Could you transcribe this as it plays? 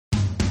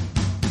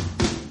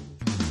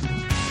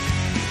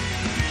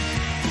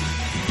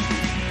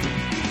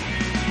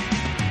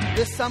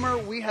This summer,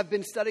 we have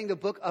been studying the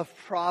book of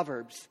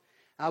Proverbs.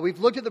 We've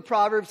looked at the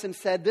Proverbs and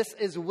said this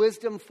is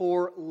wisdom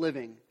for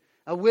living,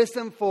 a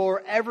wisdom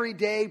for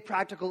everyday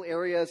practical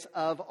areas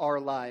of our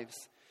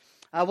lives.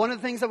 One of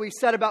the things that we've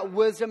said about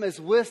wisdom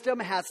is wisdom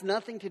has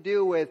nothing to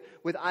do with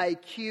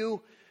IQ.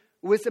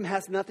 Wisdom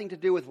has nothing to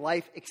do with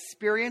life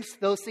experience.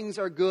 Those things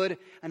are good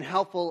and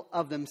helpful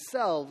of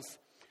themselves.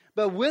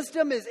 But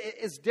wisdom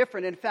is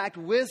different. In fact,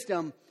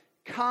 wisdom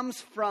comes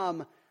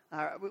from,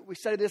 we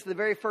studied this the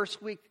very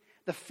first week,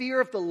 the fear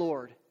of the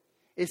Lord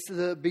is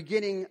the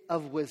beginning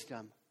of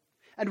wisdom.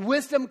 And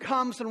wisdom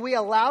comes when we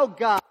allow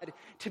God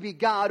to be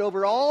God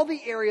over all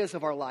the areas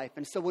of our life.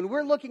 And so when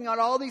we're looking at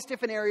all these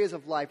different areas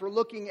of life, we're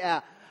looking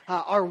at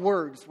our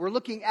words, we're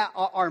looking at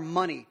our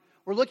money,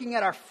 we're looking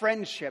at our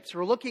friendships,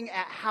 we're looking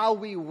at how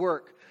we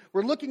work.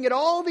 We're looking at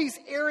all these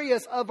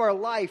areas of our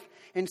life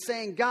and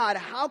saying, God,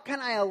 how can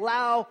I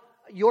allow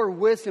your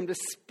wisdom to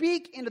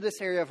speak into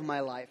this area of my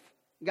life?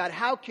 God,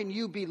 how can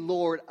you be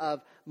Lord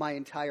of my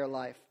entire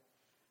life?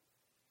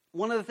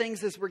 One of the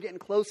things as we're getting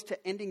close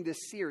to ending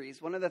this series,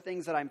 one of the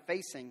things that I'm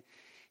facing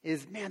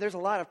is, man, there's a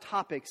lot of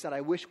topics that I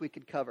wish we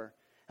could cover.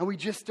 And we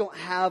just don't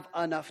have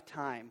enough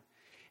time.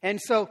 And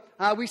so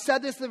we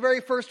said this the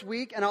very first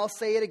week, and I'll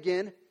say it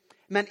again.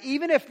 Man,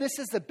 even if this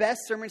is the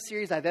best sermon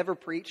series I've ever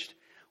preached,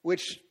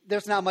 which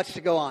there's not much to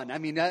go on. I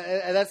mean,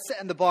 that's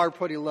setting the bar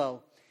pretty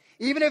low.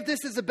 Even if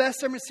this is the best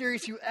sermon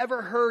series you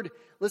ever heard,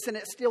 listen,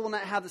 it still will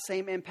not have the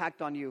same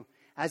impact on you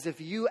as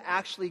if you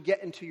actually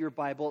get into your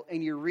Bible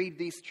and you read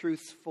these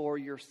truths for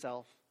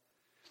yourself.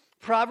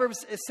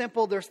 Proverbs is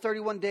simple. There's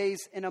 31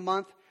 days in a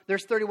month.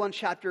 There's 31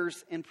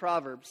 chapters in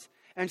Proverbs.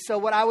 And so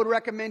what I would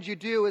recommend you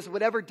do is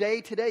whatever day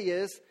today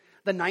is,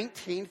 the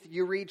 19th,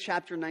 you read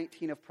chapter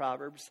 19 of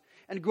Proverbs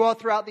and go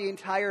throughout the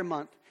entire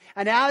month.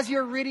 And as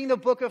you're reading the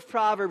book of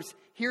Proverbs,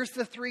 here's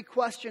the 3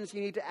 questions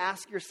you need to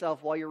ask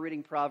yourself while you're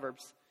reading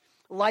Proverbs.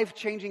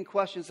 Life-changing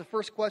questions. The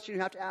first question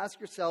you have to ask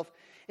yourself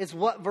is,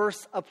 what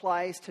verse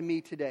applies to me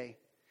today?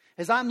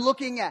 As I'm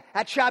looking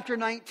at chapter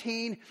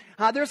 19,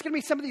 there's going to be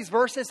some of these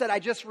verses that I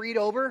just read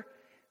over,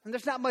 and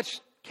there's not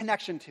much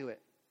connection to it.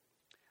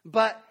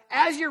 But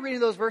as you're reading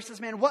those verses,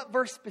 man, what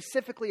verse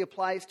specifically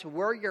applies to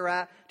where you're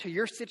at, to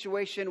your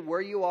situation,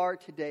 where you are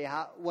today?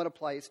 What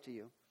applies to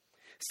you?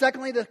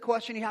 Secondly, the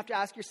question you have to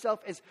ask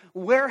yourself is,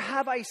 where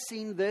have I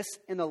seen this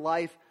in the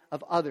life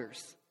of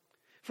others?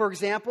 For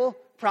example,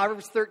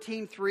 Proverbs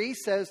 13:3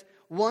 says,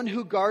 one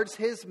who guards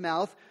his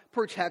mouth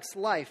protects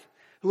life.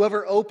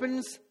 Whoever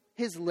opens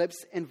his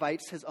lips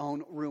invites his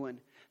own ruin.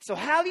 So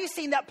have you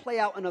seen that play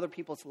out in other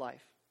people's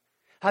life?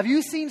 Have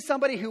you seen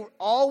somebody who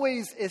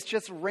always is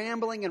just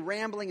rambling and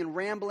rambling and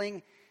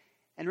rambling,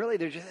 and really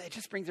it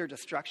just brings their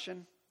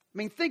destruction? I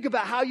mean, think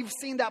about how you've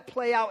seen that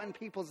play out in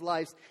people's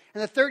lives.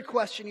 And the third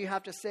question you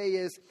have to say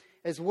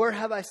is where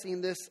have I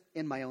seen this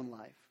in my own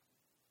life?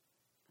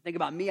 Think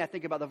about me. I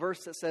think about the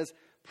verse that says,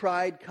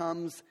 pride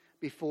comes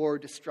before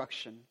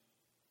destruction.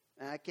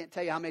 And I can't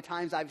tell you how many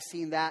times I've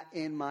seen that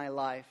in my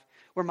life,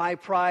 where my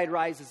pride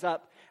rises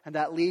up, and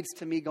that leads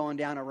to me going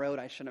down a road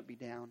I shouldn't be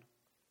down.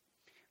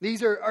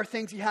 These are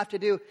things you have to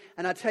do.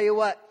 And I'll tell you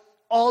what,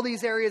 all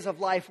these areas of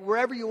life,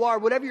 wherever you are,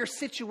 whatever your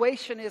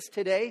situation is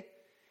today,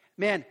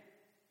 man,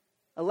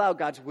 allow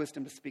God's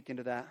wisdom to speak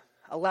into that.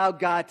 Allow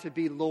God to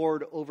be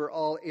Lord over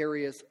all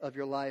areas of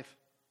your life.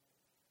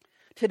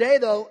 Today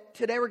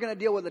we're going to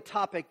deal with a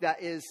topic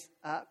that is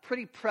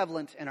pretty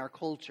prevalent in our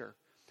culture.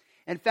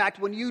 In fact,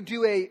 when you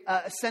do a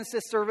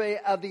census survey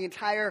of the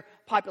entire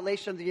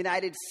population of the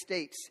United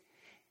States,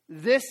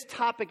 this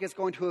topic is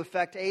going to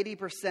affect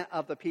 80%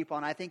 of the people,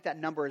 and I think that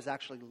number is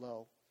actually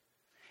low.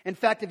 In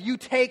fact, if you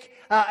take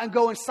and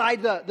go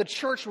inside the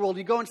church world,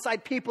 you go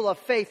inside people of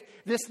faith,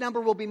 this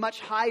number will be much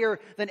higher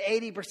than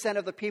 80%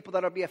 of the people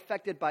that will be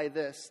affected by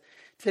this.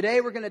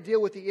 Today, we're going to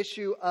deal with the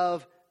issue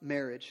of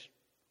marriage.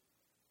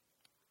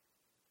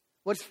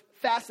 What's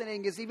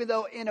fascinating is even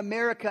though in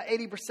America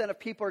 80% of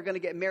people are going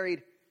to get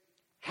married,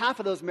 half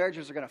of those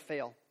marriages are going to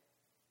fail.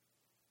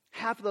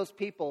 Half of those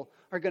people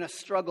are going to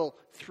struggle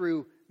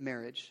through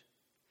marriage.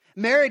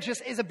 Marriage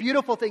is a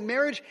beautiful thing.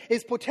 Marriage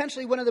is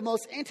potentially one of the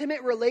most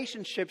intimate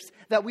relationships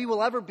that we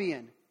will ever be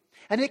in.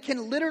 And it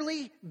can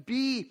literally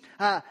be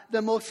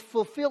the most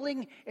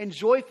fulfilling and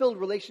joy-filled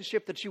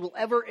relationship that you will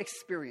ever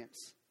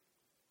experience.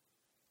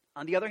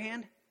 On the other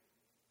hand,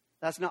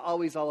 that's not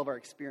always all of our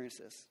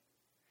experiences.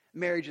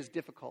 Marriage is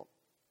difficult.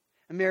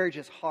 And marriage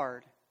is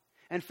hard.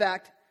 In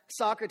fact,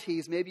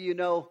 Socrates, maybe you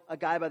know a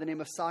guy by the name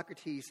of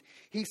Socrates,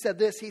 he said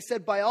this. He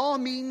said, by all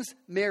means,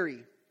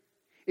 marry.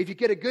 If you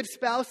get a good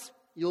spouse,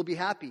 you'll be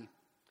happy.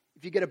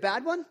 If you get a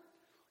bad one,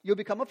 you'll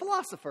become a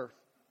philosopher.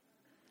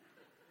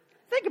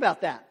 Think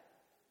about that.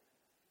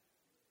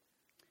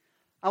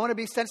 I want to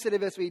be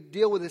sensitive as we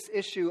deal with this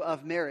issue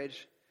of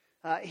marriage.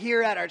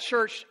 Here at our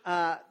church,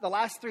 the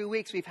last 3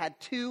 weeks, we've had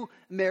 2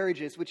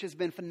 marriages, which has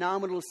been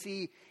phenomenal to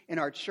see in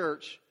our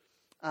church.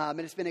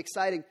 And it's been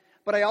exciting.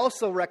 But I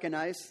also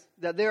recognize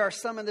that there are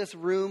some in this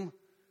room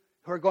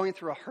who are going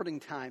through a hurting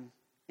time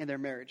in their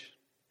marriage.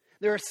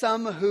 There are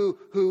some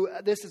who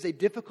this is a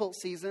difficult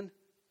season.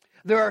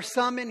 There are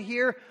some in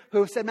here who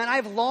have said, man,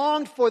 I've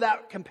longed for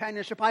that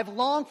companionship. I've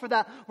longed for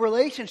that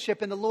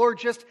relationship, and the Lord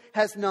just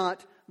has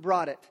not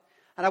brought it.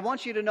 And I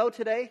want you to know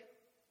today,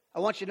 I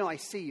want you to know I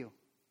see you.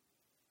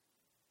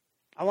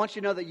 I want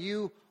you to know that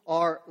you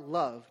are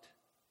loved,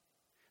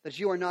 that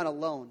you are not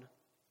alone.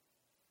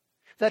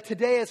 That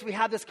today, as we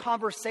have this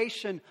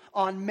conversation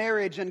on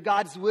marriage and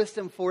God's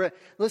wisdom for it,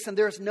 listen,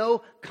 there's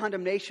no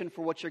condemnation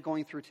for what you're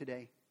going through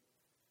today.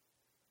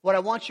 What I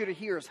want you to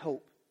hear is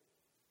hope.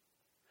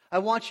 I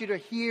want you to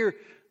hear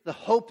the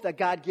hope that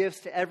God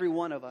gives to every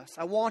one of us.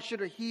 I want you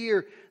to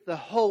hear the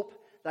hope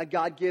that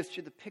God gives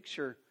to the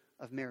picture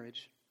of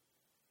marriage.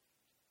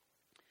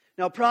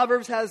 Now,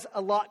 Proverbs has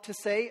a lot to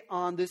say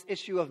on this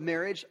issue of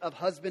marriage, of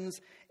husbands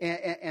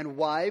and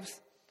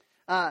wives.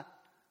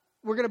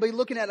 We're going to be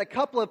looking at a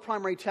couple of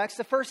primary texts.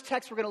 The first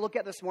text we're going to look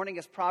at this morning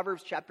is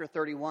Proverbs chapter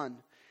 31.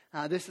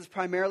 This is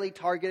primarily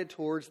targeted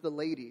towards the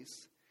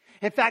ladies.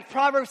 In fact,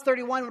 Proverbs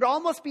 31 would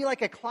almost be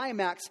like a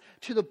climax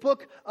to the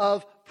book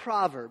of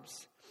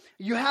Proverbs.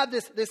 You have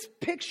this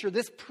picture,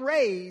 this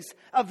praise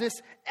of this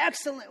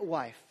excellent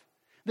wife.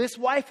 This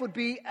wife would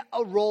be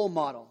a role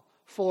model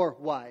for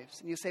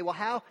wives. And you say, well,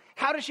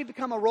 how does she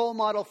become a role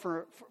model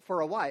for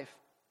a wife?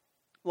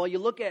 Well, you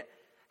look at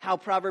how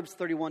Proverbs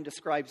 31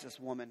 describes this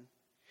woman.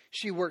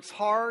 She works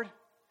hard.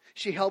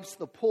 She helps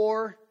the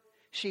poor.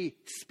 She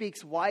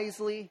speaks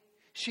wisely.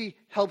 She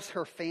helps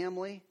her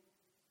family.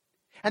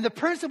 And the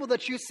principle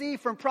that you see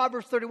from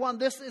Proverbs 31,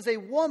 this is a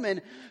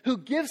woman who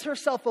gives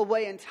herself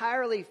away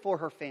entirely for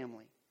her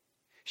family.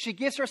 She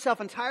gives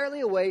herself entirely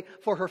away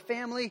for her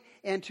family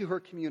and to her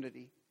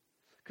community,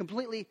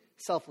 completely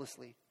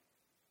selflessly.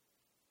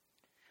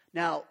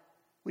 Now,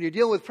 when you're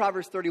dealing with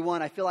Proverbs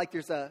 31, I feel like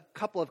there's a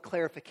couple of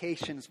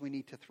clarifications we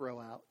need to throw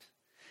out.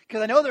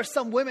 Because I know there's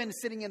some women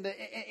sitting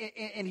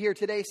in here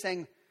today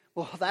saying,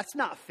 well, that's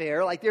not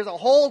fair. Like, there's a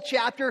whole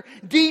chapter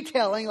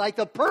detailing, like,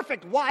 the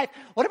perfect wife.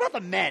 What about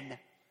the men?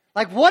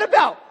 Like, where's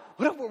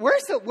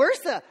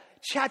the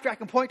chapter I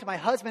can point to my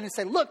husband and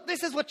say, look,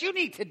 this is what you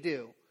need to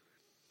do?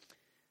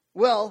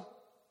 Well,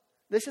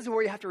 this is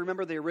where you have to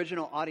remember the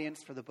original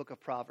audience for the book of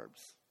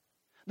Proverbs.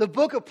 The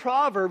book of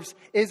Proverbs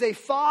is a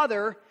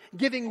father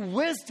giving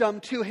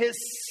wisdom to his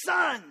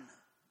son.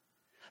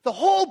 The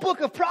whole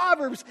book of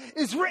Proverbs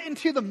is written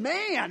to the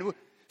man.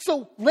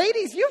 So,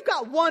 ladies, you've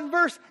got one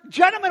verse.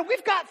 Gentlemen,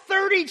 we've got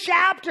 30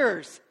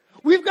 chapters.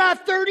 We've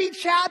got 30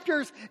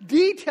 chapters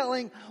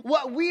detailing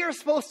what we are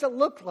supposed to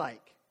look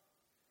like.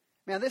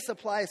 Man, this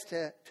applies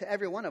to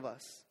every one of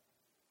us.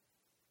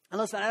 And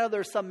listen, I know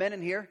there's some men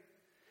in here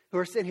who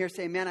are sitting here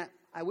saying, man,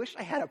 I wish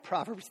I had a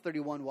Proverbs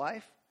 31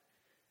 wife.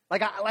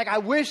 I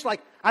wish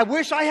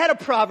I had a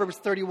Proverbs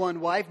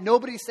 31 wife.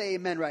 Nobody say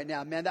amen right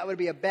now. Man, that would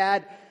be a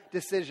bad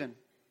decision.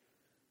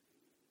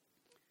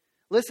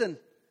 Listen,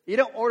 you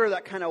don't order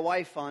that kind of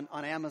wife on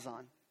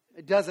Amazon.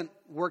 It doesn't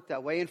work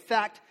that way. In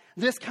fact,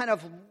 this kind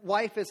of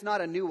wife is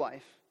not a new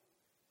wife.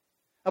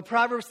 A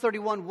Proverbs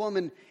 31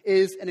 woman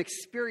is an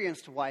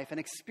experienced wife, an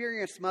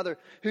experienced mother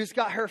who's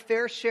got her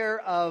fair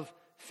share of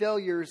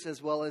failures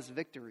as well as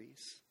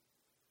victories.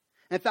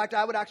 In fact,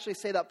 I would actually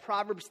say that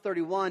Proverbs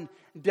 31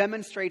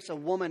 demonstrates a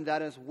woman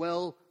that is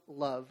well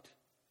loved,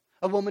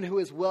 a woman who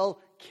is well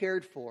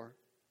cared for.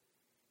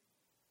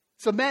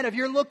 So men, if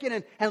you're looking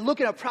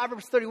at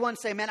Proverbs 31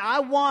 saying, man,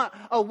 I want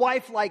a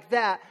wife like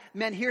that,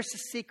 man, here's the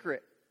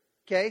secret,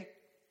 okay?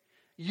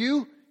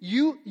 You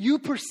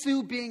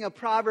pursue being a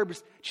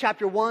Proverbs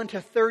chapter 1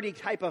 to 30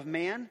 type of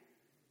man.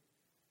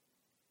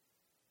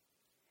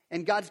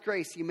 And God's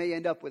grace, you may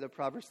end up with a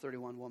Proverbs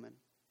 31 woman.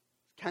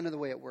 It's kind of the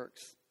way it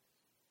works.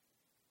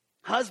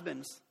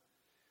 Husbands,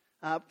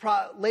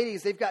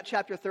 ladies, they've got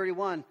chapter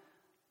 31.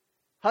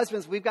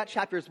 Husbands, we've got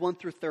chapters 1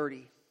 through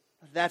 30.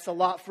 That's a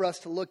lot for us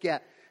to look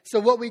at. So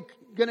what we're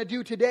going to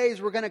do today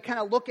is we're going to kind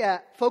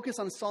of focus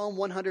on Psalm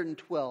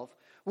 112,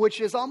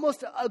 which is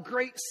almost a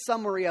great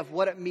summary of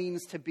what it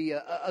means to be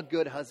a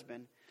good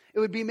husband. It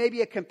would be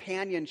maybe a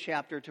companion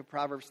chapter to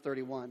Proverbs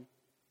 31.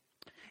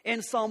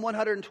 In Psalm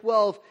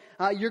 112,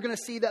 you're going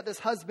to see that this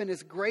husband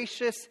is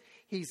gracious,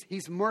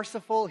 he's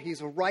merciful,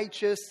 he's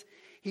righteous,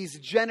 he's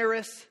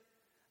generous.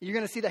 You're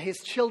going to see that his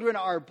children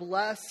are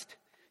blessed.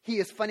 He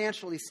is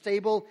financially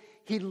stable.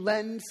 He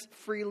lends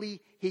freely.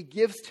 He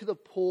gives to the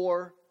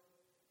poor.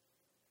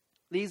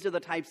 These are the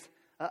types,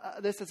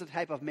 this is the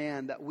type of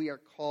man that we are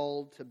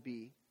called to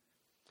be.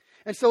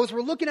 And so as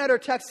we're looking at our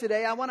text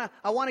today, I want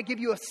to give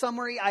you a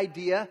summary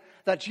idea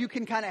that you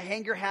can kind of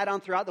hang your hat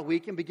on throughout the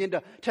week and begin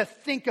to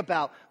think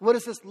about, what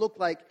does this look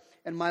like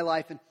in my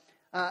life? And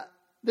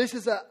this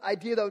is an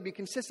idea that would be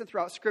consistent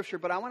throughout Scripture,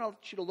 but I want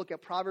you to look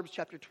at Proverbs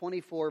chapter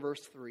 24,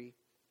 verse 3.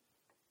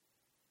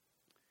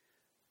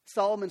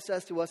 Solomon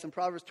says to us in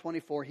Proverbs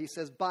 24, he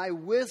says, by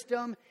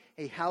wisdom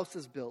a house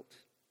is built.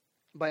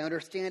 By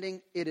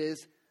understanding, it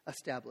is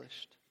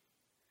established.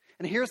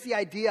 And here's the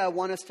idea I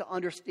want us to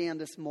understand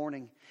this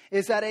morning,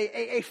 is that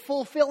a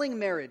fulfilling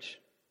marriage,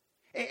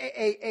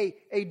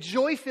 a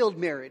joy-filled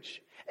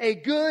marriage, a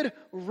good,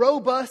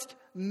 robust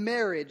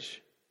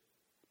marriage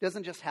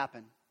doesn't just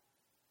happen.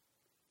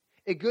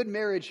 A good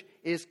marriage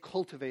is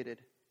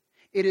cultivated.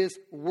 It is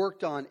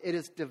worked on. It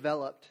is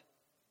developed.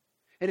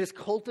 It is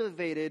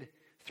cultivated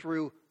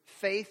through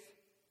faith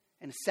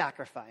and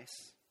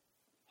sacrifice.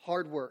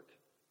 Hard work.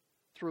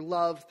 Through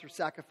love, through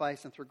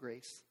sacrifice, and through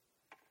grace.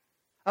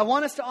 I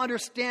want us to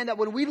understand that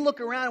when we look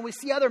around and we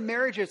see other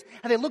marriages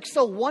and they look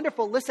so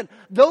wonderful, listen,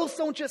 those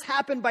don't just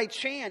happen by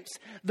chance.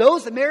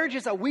 Those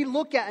marriages that we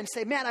look at and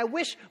say, man, I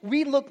wish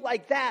we looked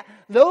like that.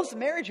 Those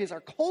marriages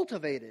are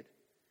cultivated.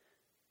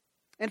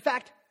 In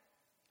fact,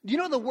 do you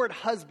know the word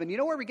husband? You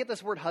know where we get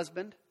this word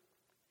husband?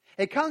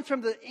 It comes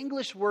from the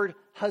English word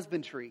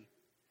husbandry,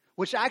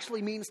 which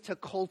actually means to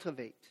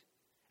cultivate.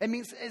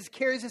 It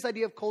carries this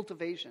idea of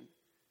cultivation.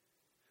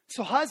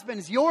 So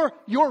husbands, your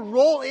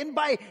role in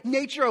by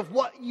nature of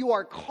what you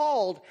are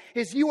called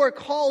is you are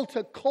called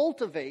to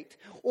cultivate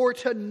or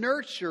to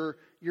nurture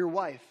your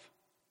wife.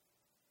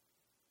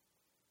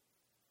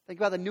 Think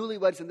about the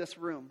newlyweds in this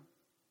room.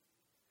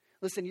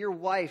 Listen, your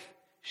wife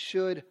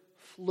should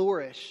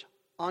flourish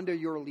under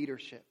your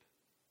leadership.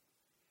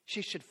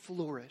 She should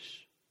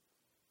flourish.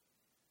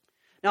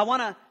 Now I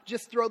want to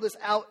just throw this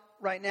out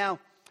right now.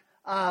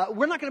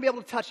 We're not going to be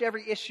able to touch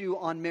every issue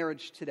on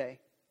marriage today.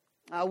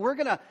 We're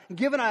going to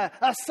give a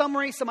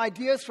summary, some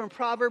ideas from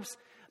Proverbs.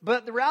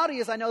 But the reality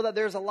is I know that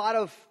there's a lot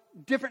of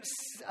different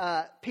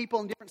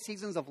people in different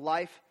seasons of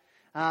life.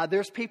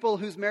 There's people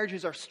whose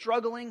marriages are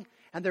struggling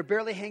and they're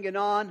barely hanging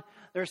on.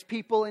 There's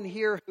people in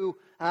here who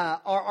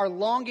are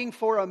longing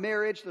for a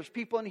marriage. There's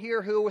people in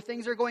here who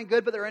things are going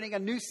good, but they're entering a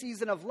new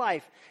season of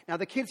life. Now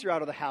the kids are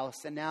out of the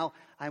house and now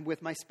I'm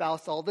with my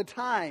spouse all the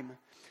time.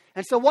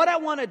 And so what I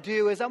want to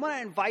do is I want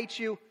to invite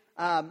you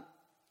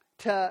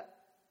to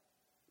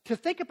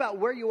think about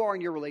where you are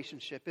in your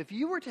relationship. If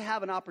you were to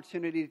have an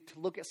opportunity to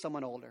look at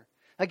someone older.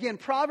 Again,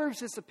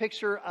 Proverbs is a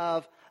picture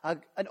of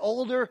an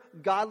older,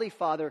 godly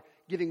father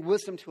giving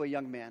wisdom to a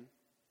young man.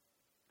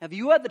 Have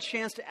you had the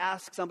chance to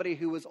ask somebody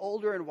who was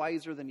older and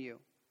wiser than you?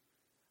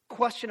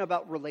 Question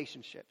about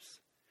relationships.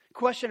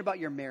 Question about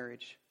your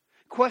marriage.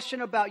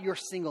 Question about your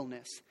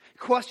singleness.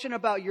 Question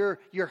about your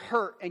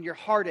hurt and your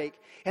heartache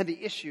and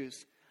the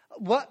issues.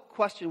 What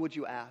question would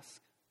you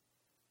ask?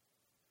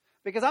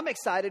 Because I'm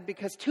excited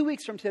because 2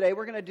 weeks from today,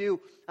 we're going to do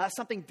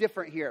something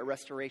different here at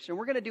Restoration.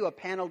 We're going to do a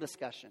panel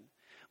discussion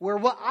where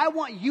what I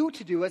want you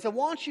to do is I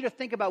want you to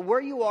think about where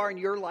you are in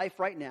your life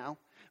right now.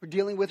 We're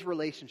dealing with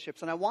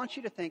relationships. And I want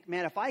you to think,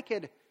 man, if I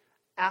could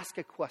ask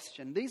a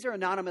question. These are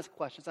anonymous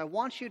questions. I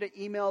want you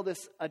to email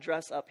this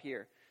address up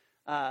here.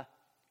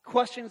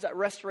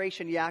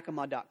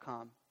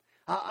 Questions@restorationyakima.com.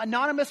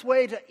 Anonymous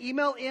way to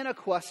email in a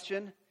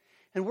question.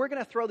 And we're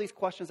going to throw these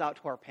questions out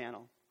to our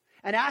panel.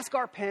 And ask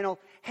our panel,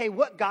 hey,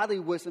 what godly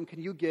wisdom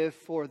can you give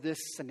for this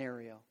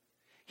scenario?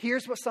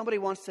 Here's what somebody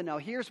wants to know.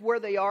 Here's where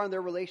they are in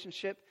their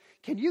relationship.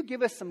 Can you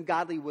give us some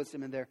godly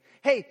wisdom in there?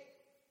 Hey,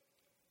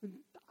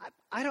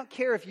 I don't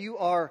care if you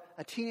are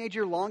a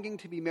teenager longing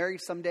to be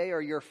married someday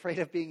or you're afraid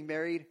of being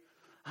married.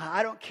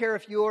 I don't care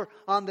if you're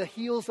on the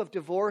heels of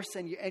divorce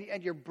and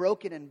you're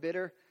broken and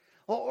bitter.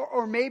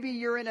 Or maybe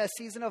you're in a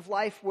season of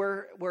life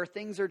where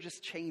things are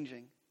just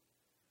changing.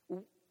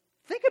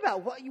 Think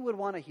about what you would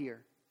want to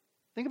hear.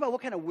 Think about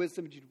what kind of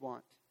wisdom you'd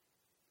want.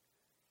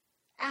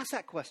 Ask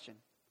that question.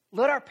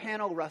 Let our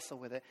panel wrestle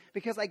with it.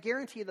 Because I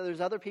guarantee that there's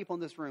other people in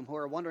this room who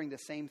are wondering the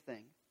same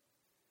thing.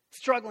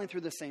 Struggling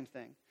through the same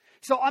thing.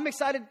 So I'm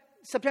excited.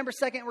 September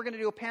 2nd, we're going to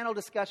do a panel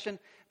discussion.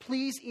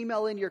 Please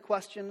email in your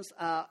questions.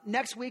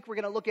 Next week, we're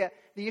going to look at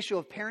the issue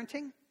of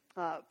parenting.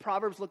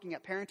 Proverbs looking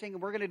at parenting.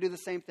 And we're going to do the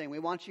same thing. We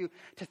want you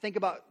to think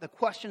about the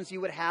questions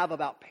you would have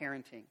about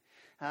parenting.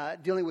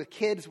 Dealing with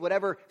kids,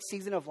 whatever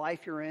season of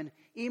life you're in,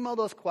 email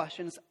those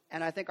questions,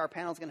 and I think our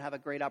panel is going to have a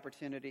great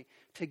opportunity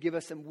to give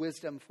us some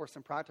wisdom for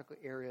some practical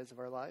areas of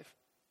our life.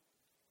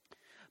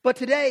 But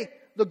today,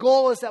 the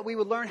goal is that we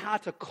would learn how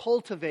to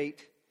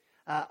cultivate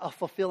a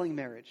fulfilling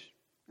marriage.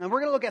 And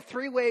we're going to look at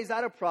 3 ways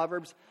out of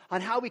Proverbs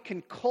on how we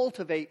can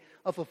cultivate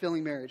a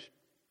fulfilling marriage.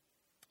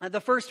 And the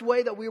first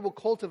way that we will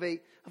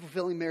cultivate a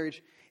fulfilling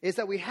marriage is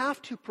that we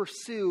have to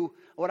pursue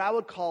what I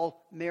would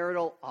call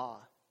marital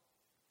awe.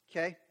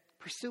 Okay?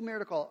 Pursue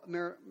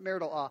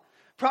marital awe.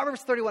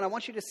 Proverbs 31, I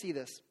want you to see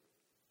this.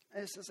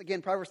 This is,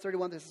 again, Proverbs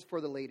 31, this is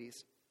for the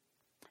ladies.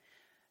 It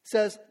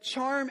says,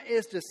 charm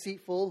is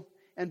deceitful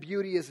and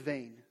beauty is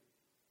vain.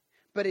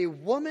 But a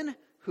woman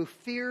who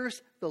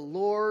fears the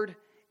Lord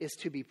is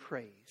to be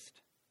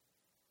praised.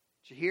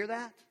 Did you hear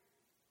that?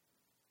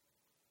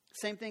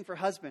 Same thing for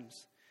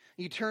husbands.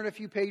 You turn a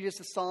few pages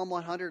to Psalm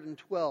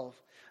 112.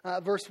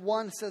 Verse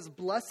 1 says,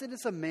 blessed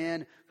is a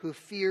man who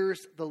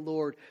fears the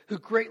Lord, who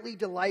greatly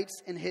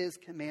delights in his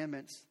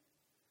commandments.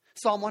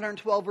 Psalm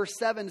 112 verse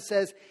 7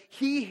 says,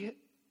 he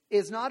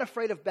is not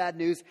afraid of bad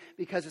news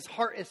because his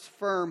heart is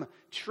firm,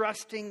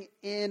 trusting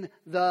in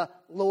the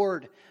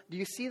Lord. Do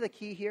you see the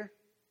key here?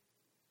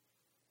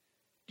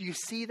 Do you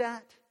see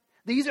that?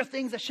 These are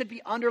things that should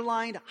be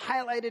underlined,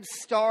 highlighted,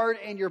 starred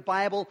in your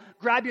Bible.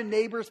 Grab your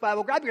neighbor's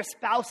Bible, grab your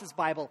spouse's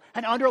Bible,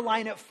 and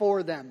underline it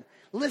for them.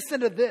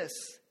 Listen to this.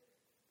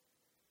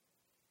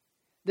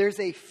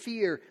 There's a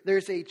fear,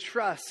 there's a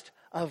trust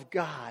of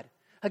God.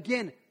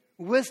 Again,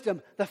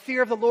 wisdom. The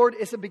fear of the Lord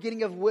is the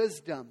beginning of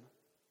wisdom.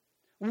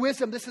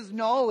 Wisdom, this is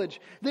knowledge.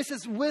 This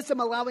is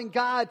wisdom allowing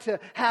God to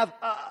have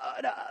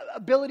an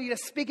ability to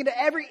speak into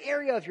every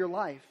area of your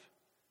life.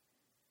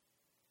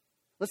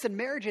 Listen,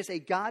 marriage is a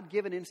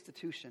God-given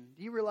institution.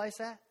 Do you realize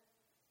that?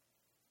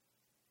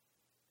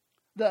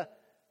 The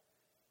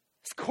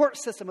court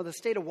system of the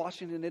state of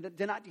Washington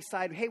did not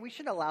decide, hey, we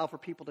should allow for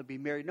people to be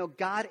married. No,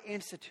 God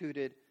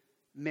instituted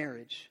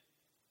marriage.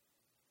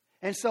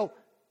 And so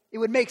it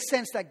would make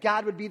sense that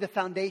God would be the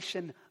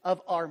foundation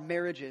of our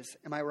marriages.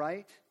 Am I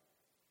right?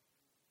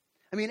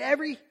 I mean,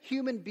 every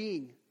human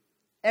being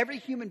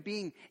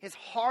is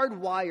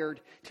hardwired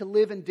to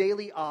live in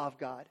daily awe of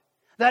God.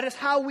 That is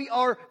how we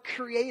are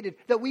created,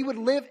 that we would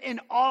live in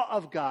awe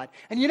of God.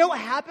 And you know what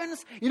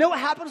happens? You know what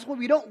happens when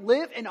we don't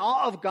live in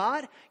awe of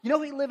God? You know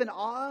what we live in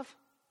awe of?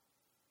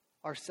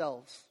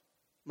 Ourselves,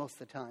 most of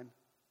the time.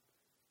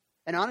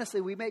 And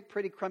honestly, we make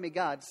pretty crummy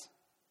gods,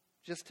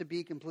 just to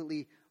be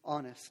completely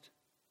honest.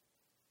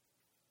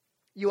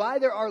 You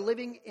either are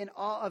living in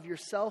awe of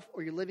yourself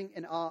or you're living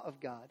in awe of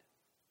God.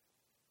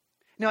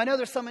 Now, I know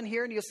there's some in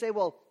here and you'll say,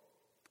 well,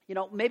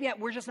 maybe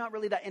we're just not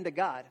really that into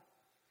God.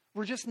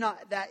 We're just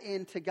not that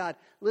into God.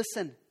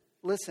 Listen.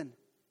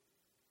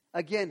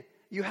 Again,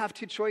 you have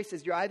two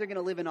choices. You're either going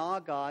to live in awe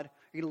of God or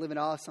you're going to live in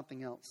awe of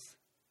something else.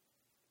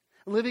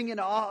 Living in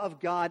awe of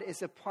God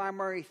is a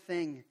primary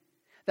thing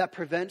that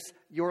prevents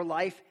your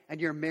life and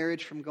your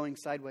marriage from going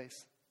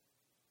sideways.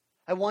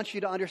 I want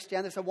you to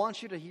understand this. I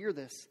want you to hear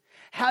this.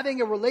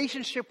 Having a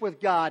relationship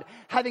with God,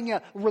 having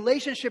a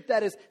relationship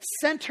that is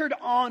centered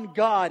on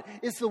God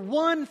is the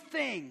one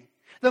thing,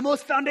 the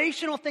most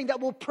foundational thing that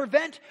will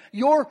prevent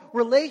your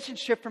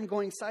relationship from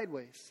going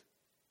sideways.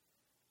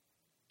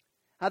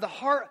 At the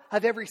heart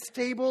of every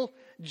stable,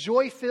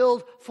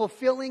 joy-filled,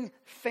 fulfilling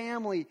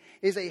family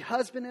is a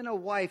husband and a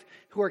wife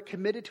who are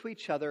committed to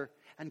each other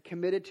and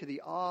committed to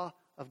the awe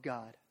of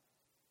God.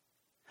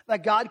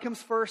 That God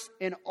comes first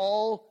in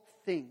all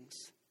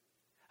things.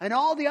 And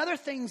all the other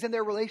things in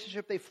their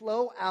relationship, they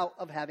flow out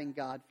of having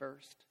God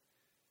first.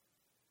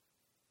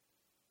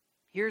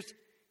 Here's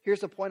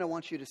the point I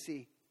want you to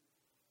see.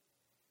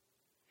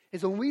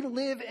 Is when we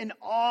live in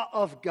awe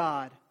of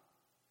God,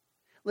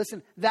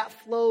 listen, that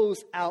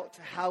flows out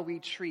to how we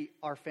treat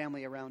our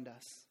family around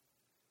us.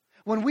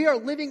 When we are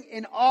living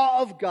in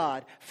awe of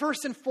God,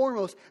 first and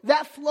foremost,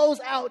 that flows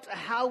out to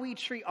how we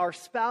treat our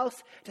spouse,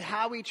 to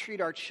how we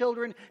treat our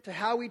children, to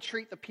how we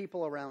treat the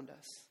people around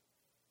us.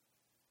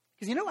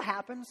 Because you know what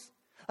happens?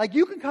 Like,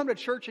 you can come to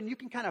church and you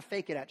can kind of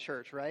fake it at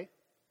church, right?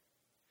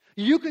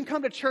 You can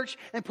come to church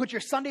and put your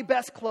Sunday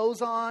best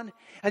clothes on,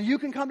 and you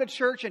can come to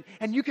church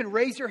and you can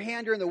raise your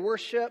hand during the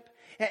worship,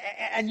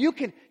 and you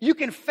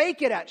can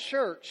fake it at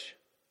church,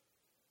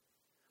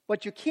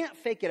 but you can't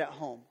fake it at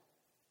home.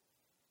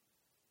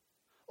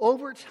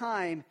 Over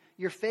time,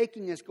 your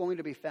faking is going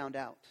to be found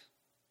out.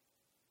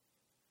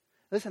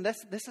 Listen,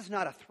 this is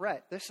not a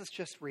threat. This is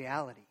just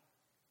reality.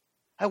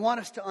 I want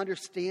us to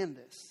understand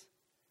this.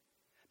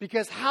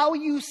 Because how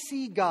you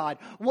see God,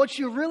 what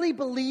you really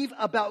believe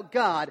about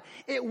God,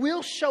 it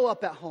will show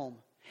up at home.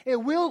 It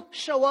will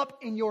show up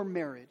in your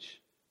marriage.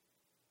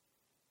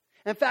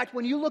 In fact,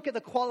 when you look at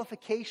the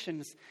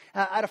qualifications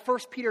out of 1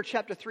 Peter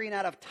chapter 3 and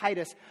out of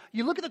Titus,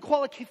 you look at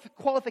the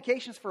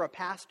qualifications for a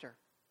pastor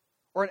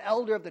or an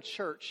elder of the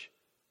church.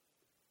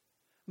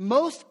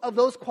 Most of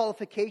those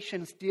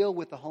qualifications deal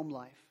with the home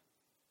life.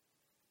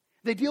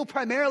 They deal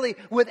primarily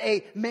with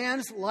a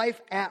man's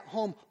life at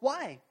home.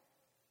 Why?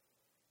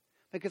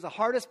 Because the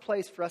hardest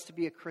place for us to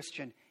be a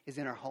Christian is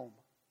in our home.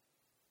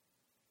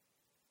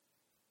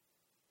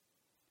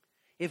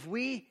 If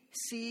we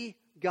see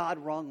God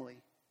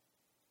wrongly,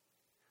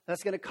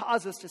 that's going to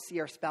cause us to see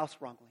our spouse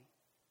wrongly.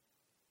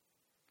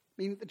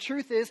 The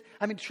truth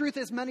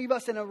is many of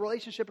us in a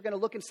relationship are going to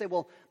look and say,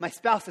 well, my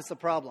spouse is the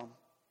problem.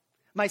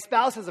 My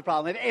spouse is the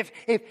problem.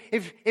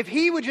 If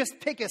he would just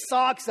pick his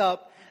socks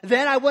up,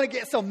 then I wouldn't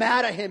get so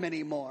mad at him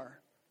anymore.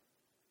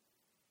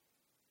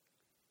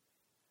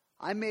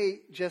 I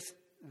may just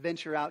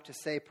venture out to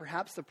say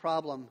perhaps the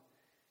problem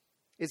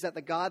is that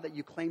the God that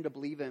you claim to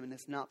believe in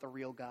is not the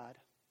real God.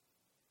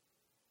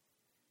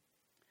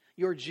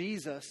 Your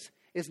Jesus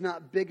is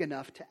not big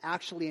enough to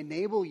actually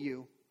enable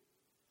you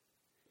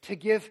to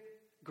give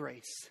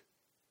grace,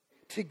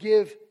 to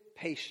give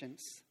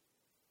patience,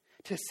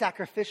 to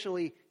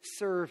sacrificially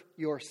serve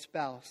your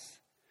spouse,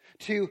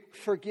 to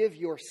forgive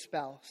your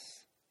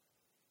spouse.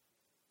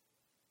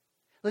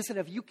 Listen,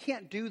 if you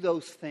can't do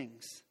those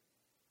things,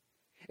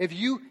 if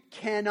you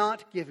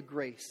cannot give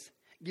grace,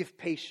 give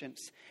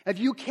patience, if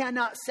you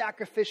cannot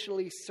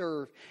sacrificially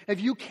serve, if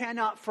you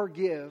cannot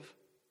forgive,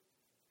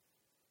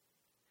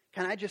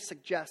 can I just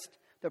suggest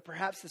that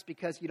perhaps it's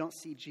because you don't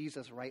see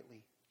Jesus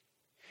rightly?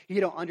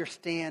 You don't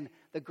understand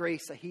the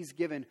grace that He's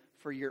given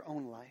for your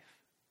own life.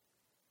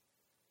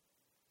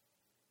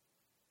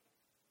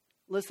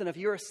 Listen, if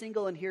you're a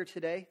single in here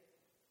today,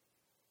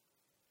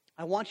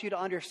 I want you to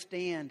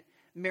understand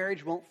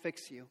marriage won't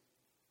fix you.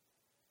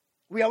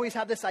 We always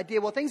have this idea,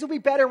 well, things will be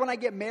better when I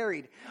get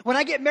married. When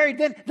I get married,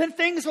 then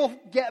things will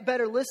get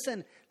better.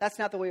 Listen, that's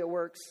not the way it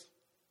works.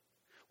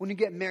 When you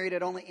get married,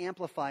 it only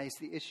amplifies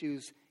the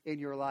issues in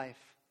your life.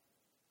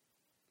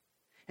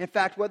 In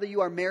fact, whether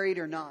you are married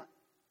or not,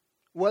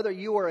 whether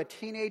you are a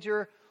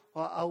teenager,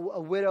 a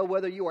widow,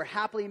 whether you are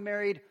happily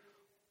married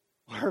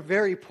or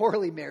very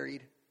poorly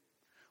married,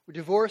 or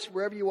divorced,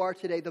 wherever you are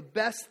today, the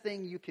best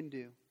thing you can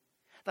do,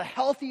 the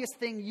healthiest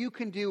thing you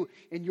can do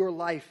in your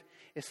life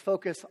is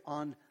focus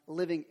on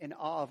living in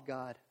awe of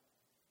God.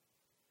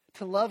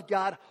 To love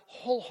God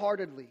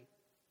wholeheartedly.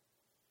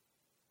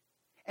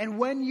 And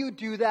when you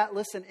do that,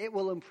 listen, it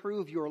will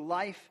improve your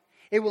life.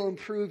 It will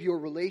improve your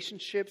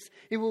relationships.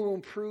 It will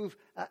improve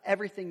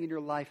everything in your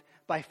life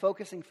by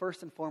focusing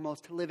first and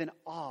foremost to live in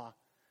awe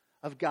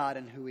of God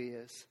and who He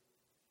is.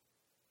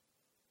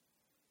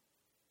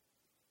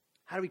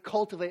 How do we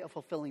cultivate a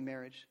fulfilling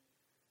marriage?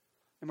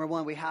 Number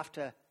one, we have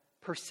to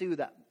pursue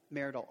that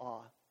marital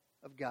awe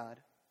of God.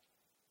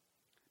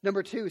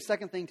 Number two,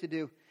 second thing to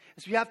do,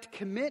 is we have to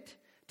commit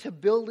to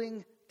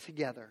building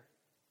together.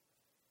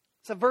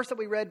 It's a verse that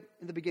we read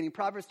in the beginning,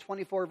 Proverbs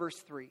 24, verse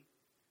 3.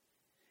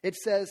 It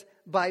says,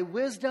 by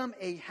wisdom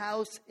a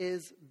house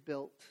is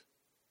built.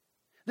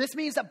 This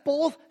means that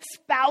both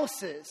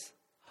spouses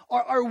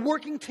are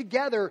working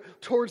together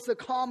towards the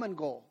common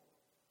goal.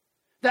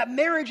 That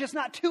marriage is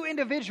not two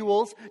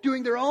individuals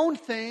doing their own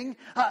thing,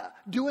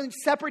 doing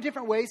separate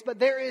different ways, but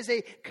there is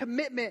a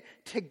commitment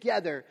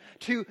together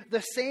to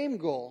the same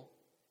goal,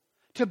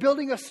 to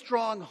building a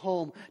strong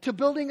home, to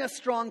building a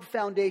strong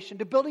foundation,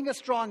 to building a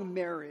strong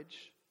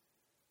marriage.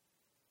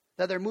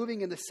 That they're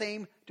moving in the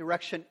same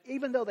direction,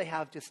 even though they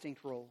have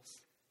distinct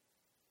roles.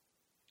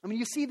 I mean,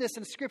 you see this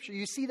in Scripture.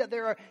 You see that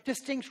there are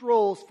distinct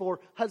roles for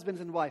husbands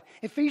and wife.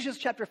 Ephesians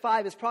chapter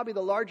 5 is probably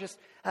the largest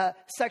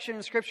section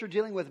in Scripture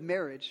dealing with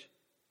marriage.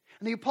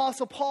 And the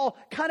Apostle Paul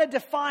kind of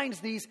defines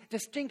these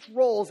distinct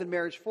roles in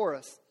marriage for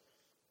us.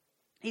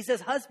 He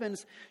says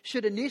husbands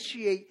should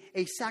initiate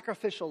a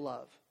sacrificial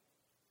love.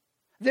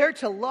 They're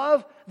to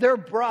love their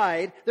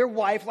bride, their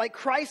wife, like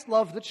Christ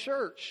loved the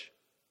church.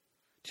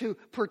 To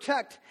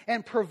protect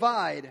and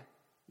provide,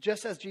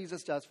 just as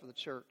Jesus does for the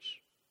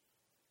church.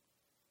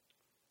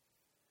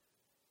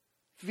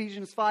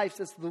 Ephesians 5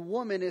 says the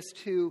woman is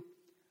to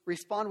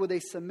respond with a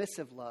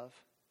submissive love.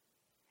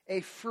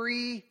 A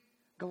free,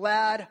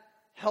 glad,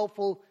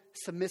 helpful,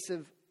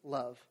 submissive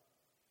love.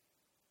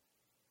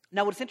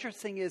 Now what's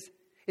interesting is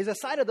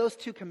aside of those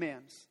two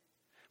commands,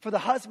 for the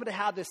husband to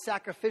have this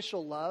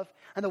sacrificial love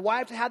and the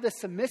wife to have this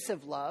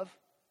submissive love,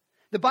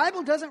 the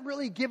Bible doesn't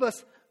really give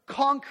us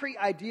concrete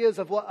ideas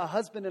of what a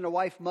husband and a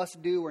wife must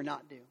do or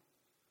not do.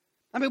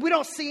 I mean, we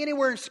don't see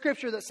anywhere in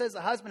Scripture that says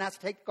the husband has to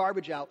take the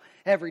garbage out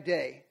every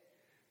day.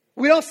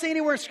 We don't see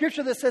anywhere in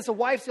Scripture that says the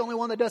wife's the only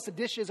one that does the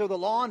dishes or the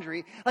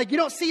laundry. Like, you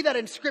don't see that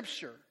in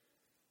Scripture.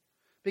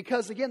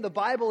 Because, again, the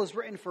Bible is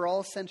written for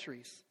all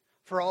centuries,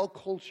 for all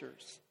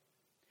cultures.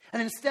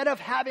 And instead of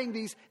having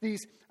these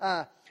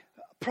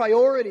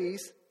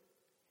priorities,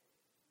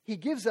 He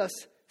gives us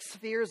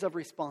spheres of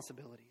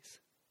responsibilities.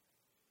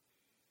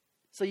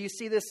 So you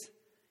see this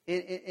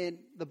in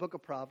the book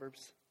of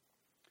Proverbs.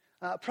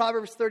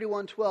 Proverbs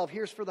 31:12,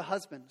 here's for the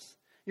husbands.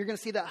 You're going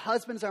to see that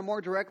husbands are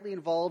more directly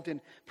involved in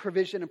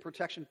provision and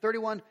protection.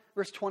 31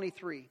 verse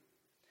 23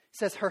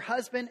 says, her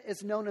husband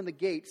is known in the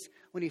gates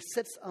when he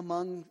sits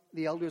among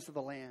the elders of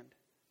the land.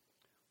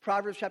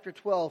 Proverbs chapter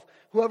 12,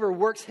 whoever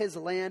works his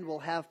land will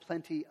have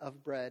plenty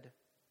of bread.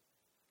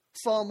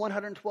 Psalm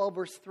 112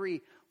 verse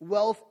 3,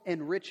 wealth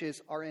and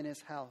riches are in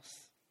his house.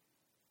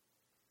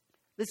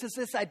 This is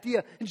this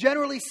idea,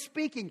 generally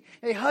speaking,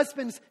 a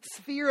husband's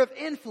sphere of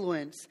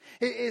influence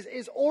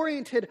is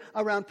oriented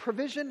around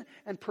provision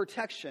and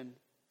protection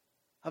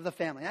of the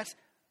family. That's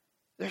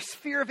their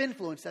sphere of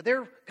influence that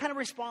they're kind of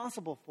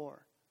responsible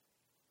for.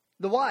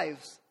 The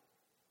wives,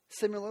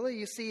 similarly,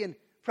 you see in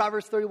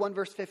Proverbs 31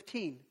 verse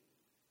 15,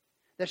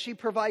 that she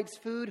provides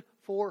food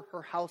for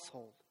her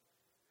household.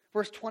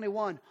 Verse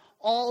 21,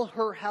 all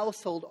her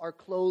household are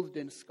clothed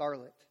in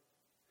scarlet.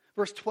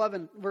 Verse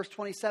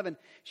 27,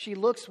 she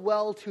looks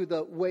well to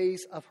the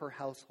ways of her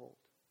household.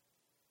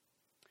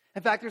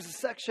 In fact, there's a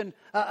section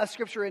of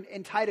Scripture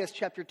in Titus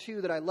chapter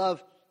 2 that I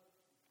love.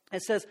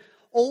 It says,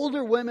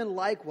 older women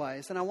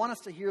likewise, and I want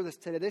us to hear this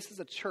today. This is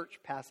a church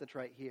passage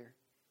right here.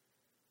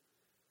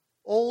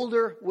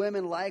 Older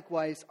women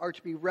likewise are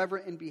to be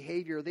reverent in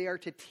behavior. They are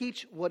to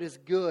teach what is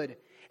good,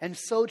 and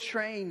so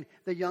train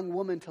the young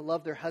women to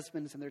love their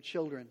husbands and their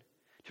children,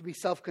 to be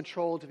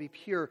self-controlled, to be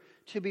pure,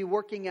 to be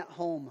working at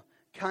home,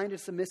 kind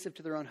and submissive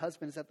to their own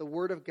husbands, that the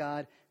word of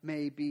God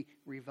may be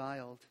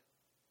reviled.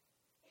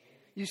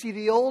 You see,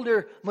 the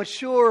older,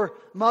 mature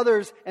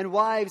mothers and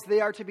wives, they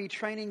are to be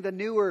training the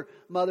newer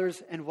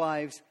mothers and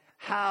wives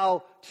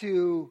how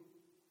to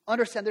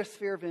understand their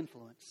sphere of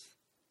influence.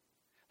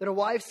 That a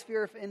wife's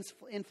sphere of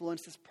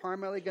influence is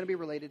primarily going to be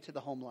related to the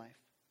home life.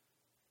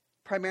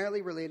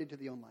 Primarily related to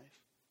the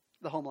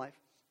home life.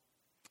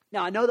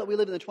 Now, I know that we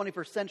live in the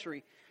 21st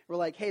century. We're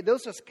like, hey,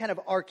 those are kind of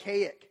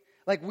archaic.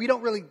 Like, we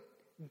don't really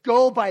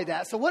go by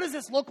that. So what does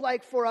this look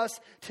like for us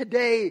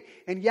today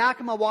in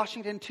Yakima,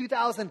 Washington,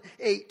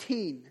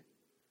 2018?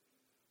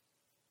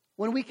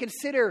 When we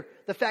consider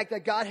the fact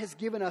that God has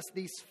given us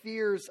these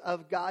spheres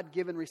of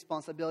God-given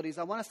responsibilities,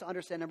 I want us to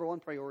understand, number one,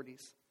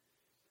 priorities.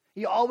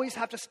 You always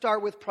have to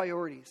start with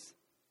priorities.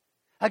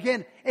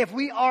 Again, if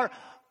we are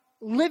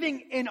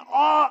living in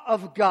awe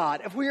of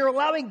God, if we are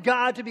allowing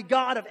God to be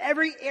God of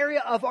every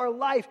area of our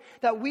life,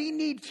 that we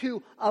need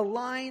to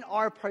align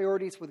our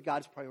priorities with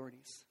God's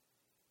priorities.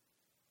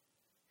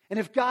 And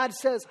if God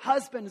says,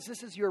 husbands,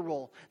 this is your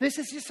role, this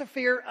is just a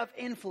sphere of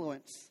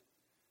influence,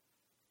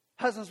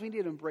 husbands, we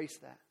need to embrace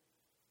that.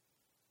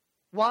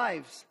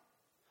 Wives,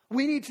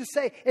 we need to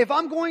say, if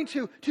I'm going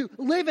to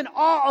live in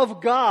awe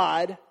of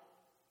God,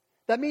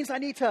 that means I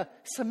need to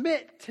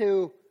submit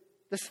to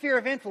the sphere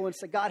of influence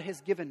that God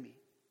has given me.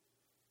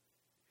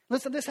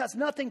 Listen, this has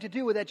nothing to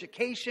do with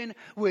education,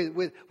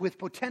 with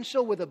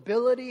potential, with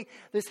ability.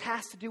 This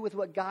has to do with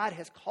what God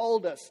has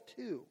called us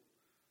to.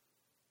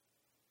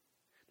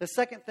 The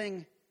second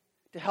thing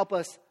to help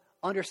us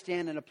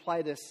understand and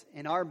apply this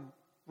in our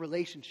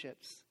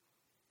relationships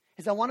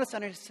is I want us to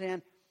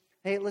understand,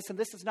 hey, listen,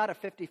 this is not a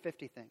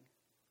 50-50 thing.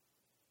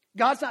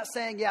 God's not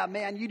saying, yeah,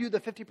 man, you do the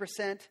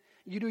 50%,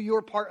 you do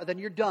your part, then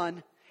you're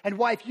done. And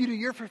wife, you do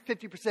your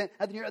 50%,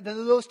 and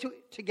then those two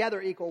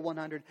together equal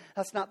 100.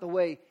 That's not the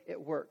way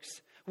it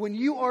works. When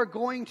you are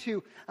going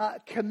to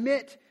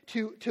commit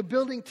to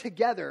building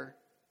together,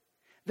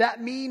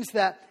 that means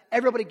that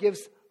everybody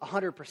gives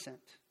 100%.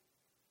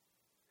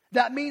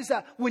 That means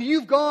that when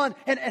you've gone,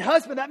 and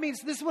husband, that means,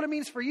 this is what it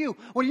means for you.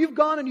 When you've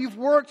gone and you've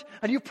worked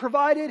and you've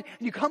provided and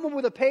you come in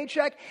with a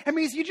paycheck, it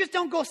means you just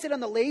don't go sit on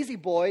the lazy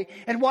boy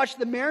and watch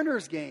the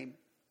Mariners game.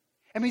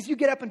 It means you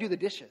get up and do the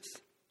dishes.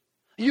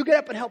 You get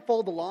up and help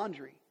fold the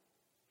laundry.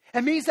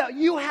 It means that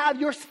you have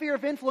your sphere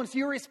of influence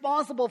you're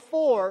responsible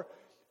for,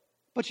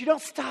 but you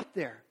don't stop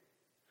there.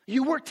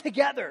 You work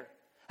together.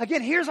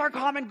 Again, here's our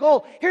common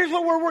goal. Here's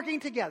what we're working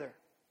together.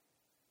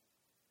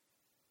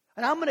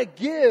 And I'm going to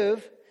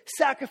give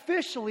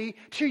sacrificially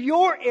to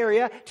your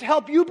area to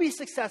help you be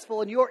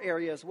successful in your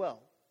area as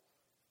well.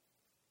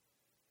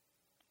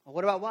 Well,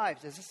 what about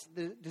wives?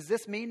 Does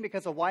this mean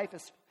because a wife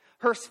is,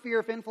 her sphere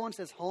of influence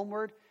is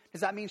homeward,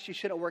 does that mean she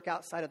shouldn't work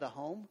outside of the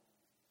home?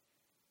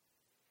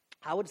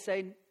 I would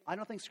say, I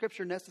don't think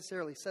Scripture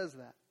necessarily says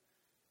that.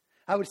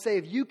 I would say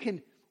if you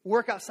can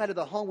work outside of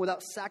the home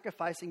without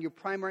sacrificing your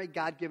primary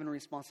God-given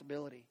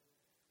responsibility,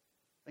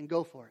 then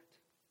go for it.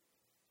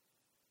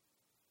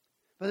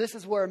 But this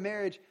is where a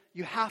marriage,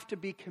 you have to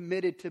be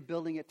committed to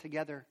building it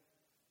together.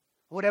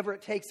 Whatever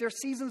it takes. There's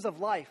seasons of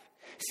life.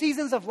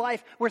 Seasons of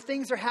life where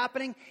things are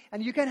happening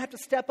and you're going to have to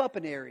step up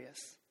in areas.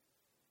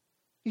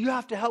 You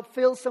have to help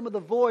fill some of the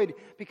void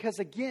because,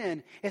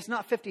 again, it's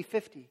not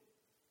 50-50.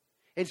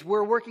 It's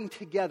we're working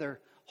together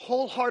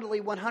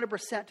wholeheartedly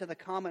 100% to the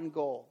common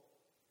goal.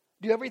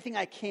 Do everything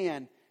I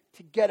can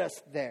to get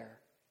us there.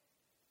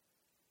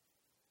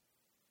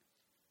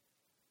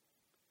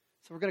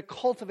 So we're going to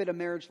cultivate a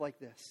marriage like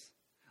this.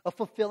 A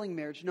fulfilling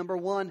marriage. Number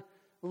one,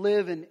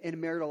 live in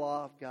marital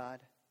awe of God.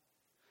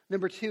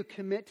 Number two,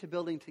 commit to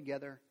building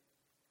together.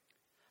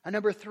 And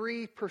number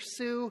three,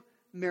 pursue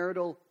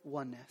marital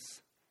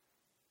oneness.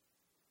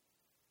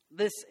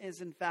 This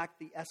is, in fact,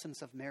 the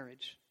essence of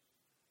marriage.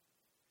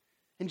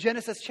 In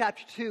Genesis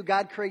chapter 2,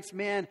 God creates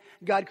man.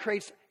 God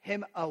creates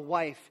him a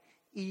wife,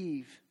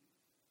 Eve.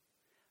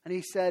 And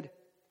he said,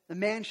 the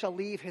man shall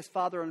leave his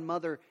father and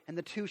mother, and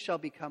the two shall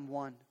become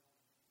one.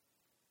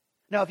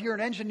 Now, if you're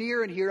an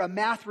engineer in here, a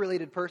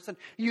math-related person,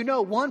 you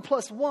know 1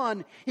 +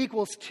 1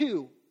 =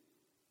 2.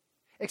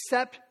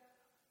 Except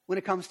when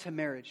it comes to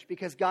marriage.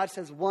 Because God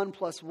says 1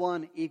 +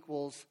 1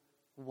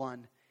 =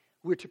 1.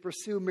 We're to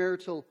pursue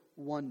marital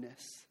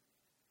oneness.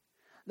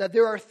 That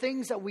there are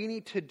things that we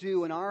need to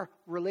do in our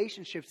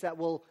relationships that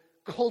will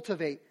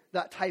cultivate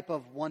that type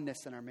of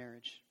oneness in our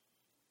marriage.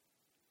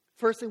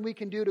 First thing we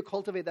can do to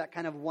cultivate that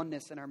kind of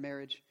oneness in our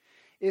marriage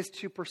is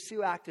to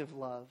pursue active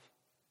love.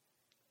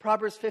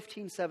 Proverbs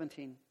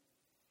 15:17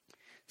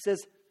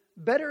 says,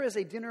 better is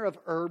a dinner of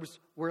herbs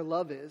where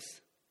love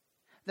is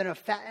than a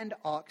fattened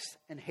ox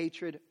and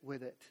hatred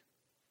with it.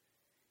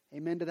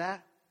 Amen to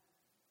that?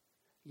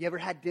 You ever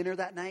had dinner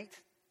that night?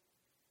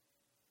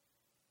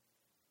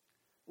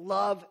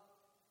 Love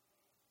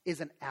is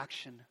an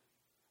action.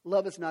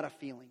 Love is not a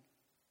feeling.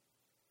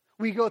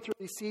 We go through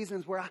these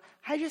seasons where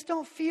I just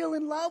don't feel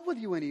in love with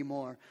you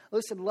anymore.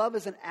 Listen, love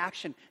is an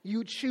action.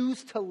 You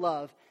choose to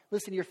love.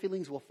 Listen, your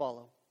feelings will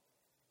follow.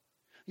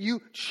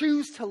 You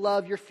choose to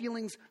love, your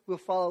feelings will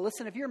follow.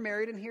 Listen, if you're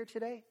married in here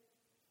today,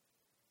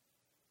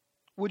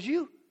 would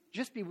you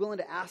just be willing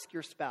to ask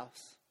your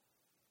spouse?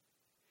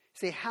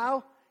 Say,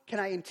 how can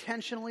I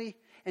intentionally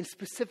and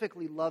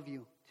specifically love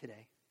you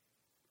today?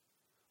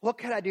 What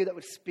could I do that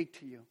would speak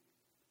to you?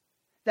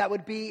 That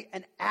would be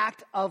an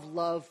act of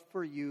love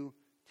for you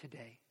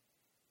today.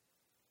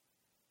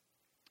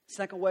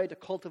 Second way to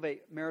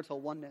cultivate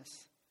marital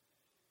oneness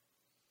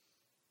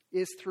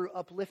is through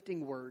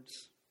uplifting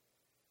words.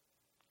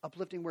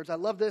 Uplifting words. I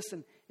love this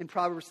in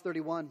Proverbs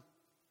 31,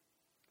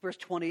 verse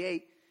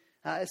 28.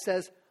 It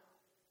says,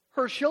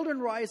 her children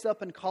rise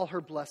up and call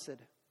her blessed.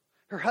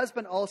 Her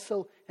husband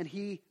also, and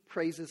he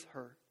praises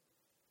her.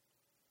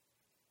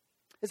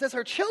 It says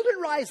her children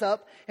rise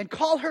up and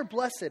call her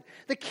blessed.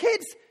 The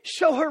kids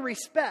show her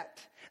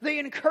respect. They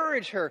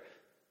encourage her.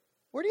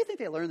 Where do you think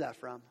they learned that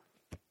from?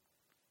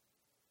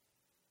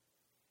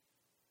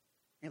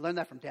 They learned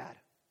that from Dad.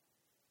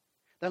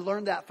 They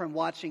learned that from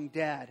watching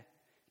Dad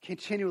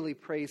continually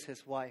praise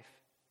his wife,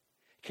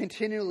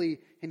 continually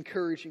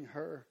encouraging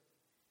her.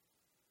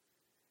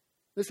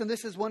 Listen,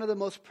 this is one of the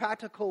most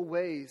practical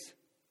ways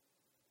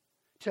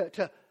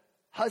to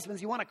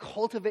husbands. You want to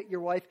cultivate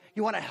your wife.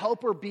 You want to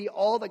help her be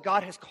all that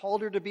God has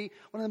called her to be.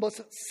 One of the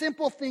most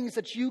simple things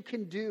that you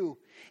can do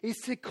is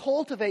to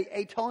cultivate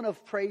a tone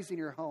of praise in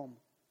your home.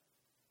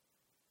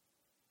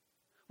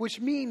 Which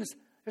means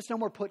there's no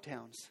more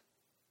put-downs.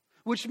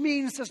 Which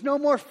means there's no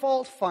more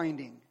fault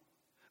finding.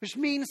 Which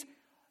means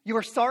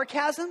your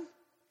sarcasm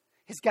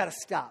has got to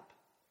stop.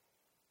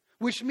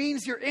 Which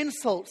means your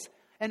insults,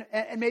 and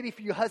maybe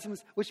for you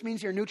husbands, which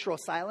means your neutral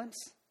silence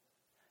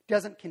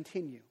doesn't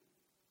continue.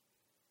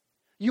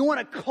 You want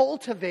to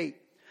cultivate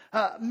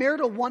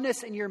marital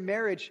oneness in your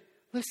marriage.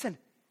 Listen,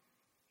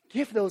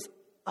 give those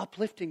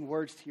uplifting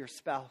words to your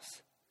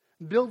spouse.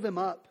 Build them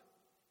up.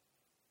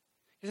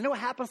 You know what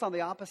happens on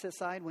the opposite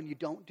side when you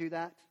don't do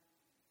that?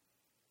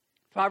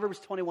 Proverbs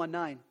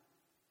 21:9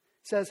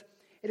 says,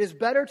 it is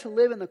better to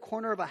live in the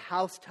corner of a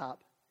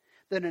housetop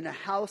than in a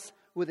house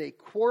with a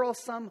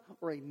quarrelsome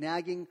or a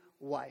nagging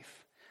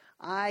wife.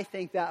 I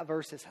think that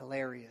verse is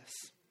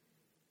hilarious.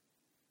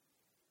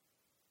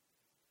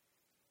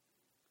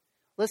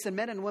 Listen,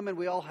 men and women,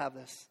 we all have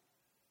this.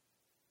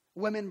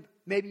 Women,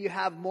 maybe you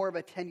have more of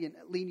a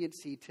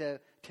tendency to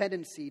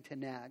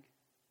nag.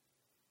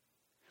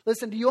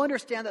 Listen, do you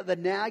understand that the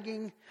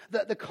nagging,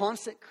 the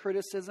constant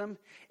criticism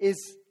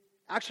is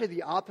actually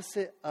the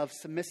opposite of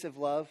submissive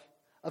love,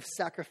 of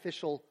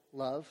sacrificial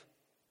love?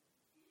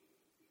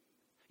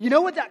 You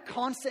know what that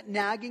constant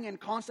nagging and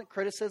constant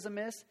criticism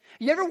is?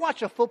 You ever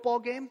watch a football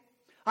game?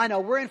 I know,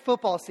 we're in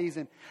football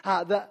season.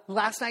 The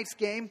last night's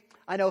game,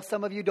 I know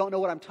some of you don't know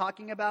what I'm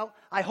talking about.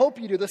 I hope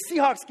you do. The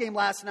Seahawks game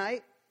last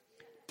night,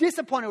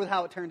 disappointed with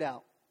how it turned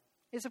out.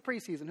 It's a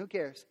preseason, who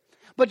cares?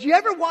 But do you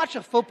ever watch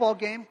a football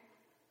game?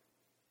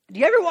 Do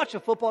you ever watch a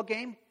football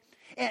game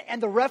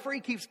and the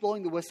referee keeps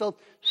blowing the whistle?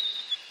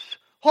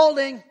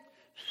 Holding,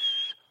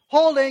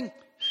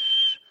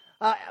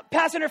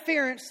 pass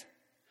interference.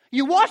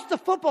 You watch the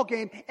football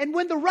game, and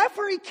when the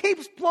referee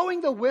keeps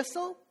blowing the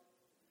whistle,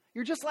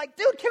 you're just like,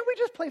 dude, can't we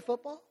just play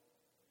football?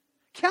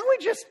 Can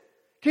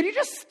you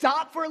just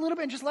stop for a little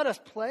bit and just let us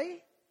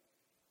play?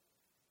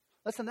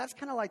 Listen, that's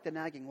kind of like the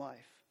nagging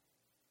wife,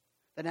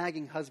 the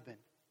nagging husband.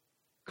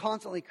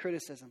 Constantly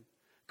criticism,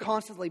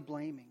 constantly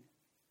blaming.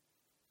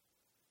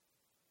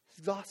 It's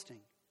exhausting.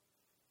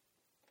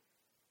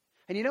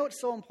 And you know what's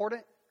so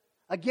important?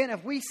 Again,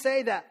 if we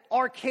say that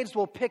our kids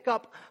will pick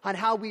up on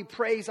how we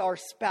praise our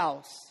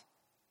spouse,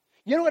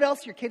 you know what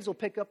else your kids will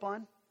pick up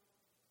on?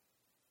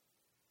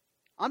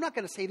 I'm not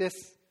going to say this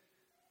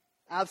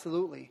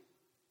absolutely.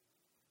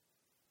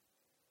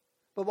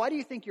 But why do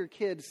you think your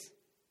kids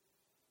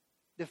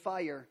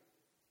defy your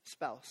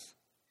spouse?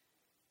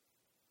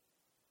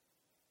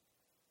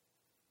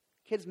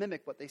 Kids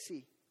mimic what they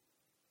see.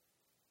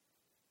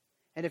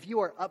 And if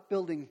you are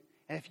upbuilding,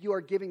 and if you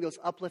are giving those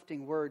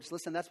uplifting words,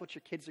 listen, that's what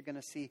your kids are going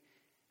to see.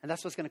 And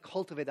that's what's going to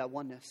cultivate that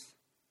oneness.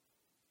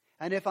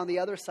 And if on the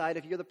other side,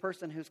 if you're the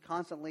person who's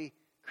constantly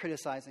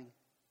criticizing,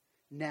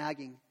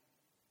 nagging,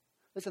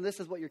 listen,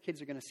 this is what your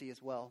kids are going to see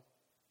as well.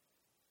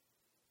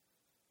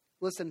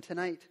 Listen,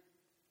 tonight,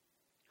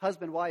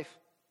 husband, wife,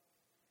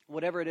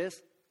 whatever it is,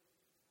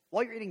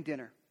 while you're eating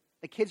dinner,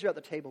 the kids are at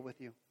the table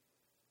with you.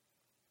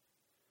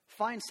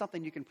 Find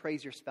something you can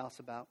praise your spouse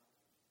about.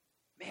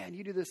 Man,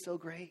 you do this so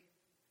great.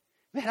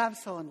 Man, I'm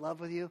so in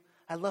love with you.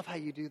 I love how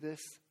you do this.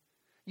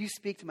 You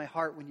speak to my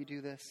heart when you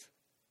do this.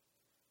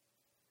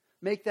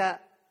 Make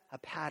that a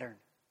pattern.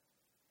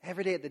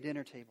 Every day at the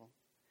dinner table.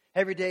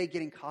 Every day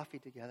getting coffee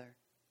together.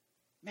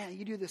 Man,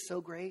 you do this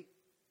so great.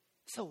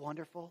 So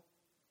wonderful.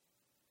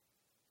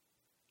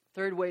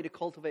 Third way to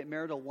cultivate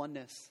marital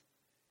oneness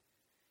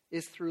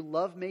is through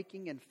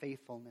lovemaking and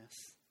faithfulness.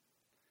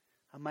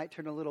 I might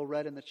turn a little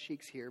red in the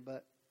cheeks here,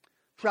 but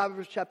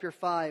Proverbs chapter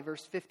 5,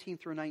 verse 15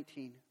 through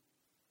 19.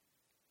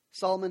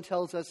 Solomon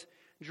tells us,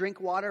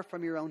 drink water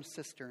from your own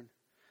cistern,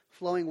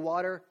 flowing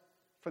water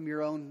from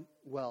your own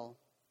well.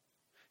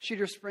 Should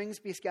your springs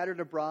be scattered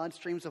abroad,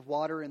 streams of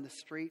water in the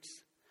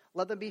streets?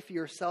 Let them be for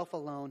yourself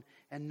alone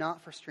and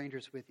not for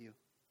strangers with you.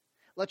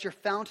 Let your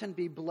fountain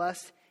be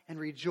blessed and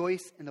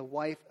rejoice in the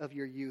wife of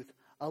your youth,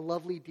 a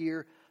lovely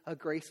deer, a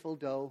graceful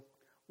doe.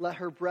 Let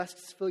her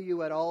breasts fill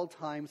you at all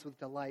times with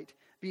delight.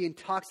 Be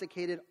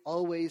intoxicated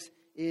always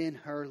in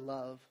her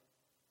love.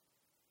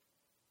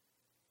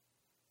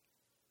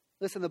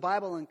 Listen, the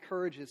Bible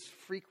encourages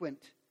frequent,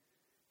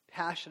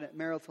 passionate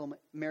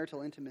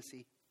marital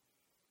intimacy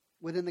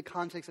within the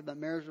context of the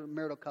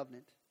marital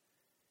covenant.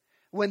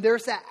 When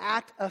there's that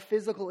act of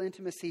physical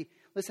intimacy,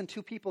 listen,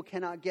 two people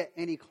cannot get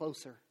any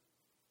closer.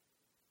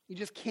 You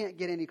just can't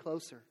get any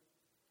closer.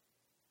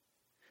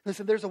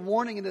 Listen, there's a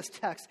warning in this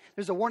text.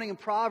 There's a warning in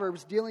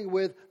Proverbs dealing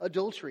with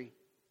adultery.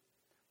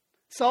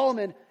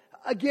 Solomon,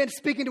 again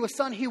speaking to his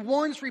son, he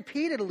warns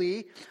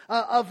repeatedly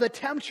of the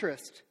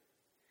temptress,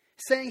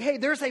 saying, hey,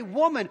 there's a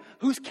woman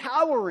who's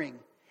cowering,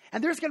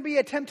 and there's going to be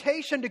a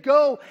temptation to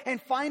go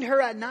and find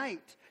her at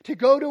night, to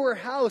go to her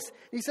house.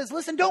 And he says,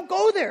 listen, don't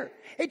go there.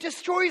 It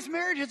destroys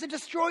marriages. It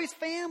destroys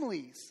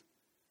families.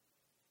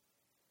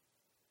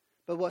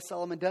 But what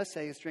Solomon does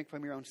say is drink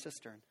from your own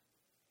cistern.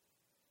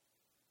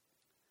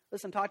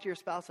 Listen, talk to your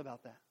spouse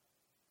about that.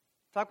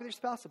 Talk with your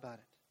spouse about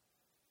it.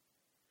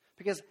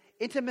 Because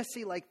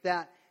intimacy like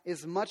that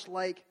is much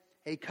like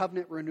a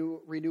covenant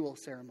renewal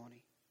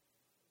ceremony.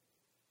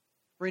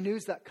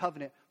 Renews that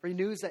covenant,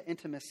 renews that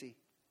intimacy.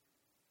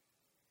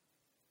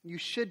 You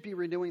should be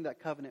renewing that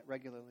covenant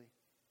regularly.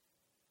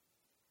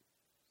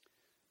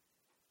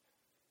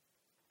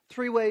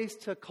 3 ways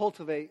to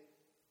cultivate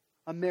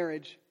a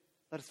marriage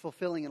that is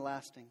fulfilling and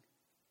lasting.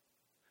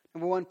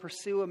 Number 1,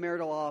 pursue a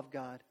marital awe of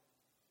God.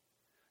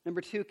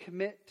 Number 2,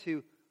 commit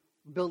to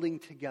building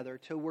together,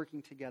 to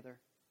working together.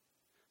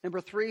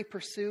 Number 3,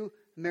 pursue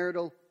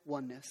marital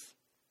oneness.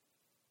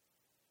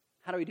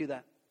 How do we do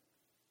that?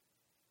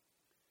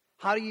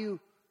 How do you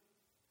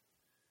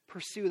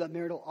pursue the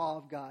marital awe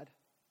of God?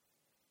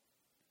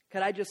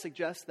 Could I just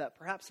suggest that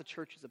perhaps the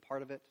church is a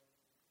part of it?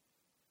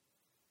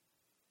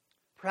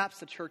 Perhaps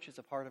the church is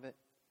a part of it.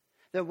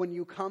 That when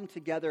you come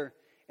together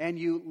and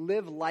you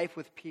live life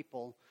with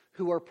people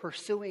who are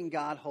pursuing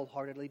God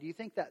wholeheartedly, do you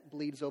think that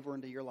bleeds over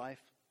into your life?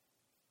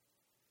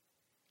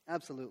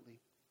 Absolutely.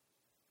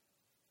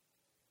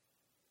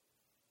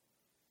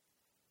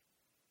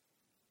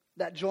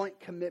 That joint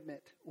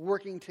commitment,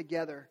 working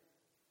together.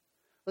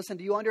 Listen,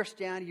 do you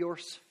understand your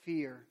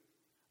sphere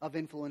of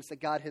influence that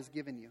God has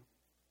given you?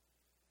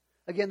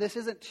 Again, this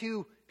isn't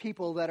 2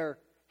 people that are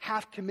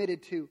half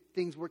committed to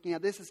things working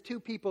out. This is 2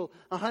 people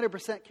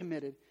 100%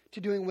 committed to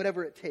doing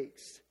whatever it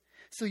takes.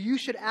 So you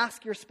should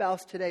ask your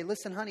spouse today,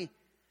 listen, honey,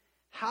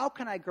 how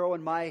can I grow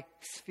in my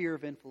sphere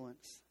of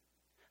influence?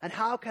 And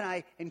how can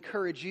I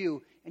encourage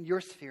you in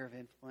your sphere of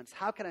influence?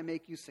 How can I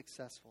make you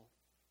successful?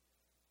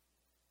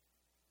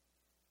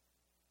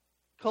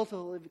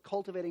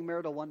 Cultivating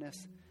marital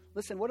oneness.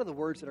 Listen, what are the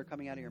words that are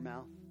coming out of your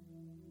mouth?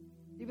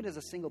 Even as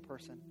a single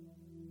person.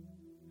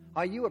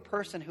 Are you a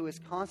person who is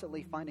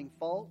constantly finding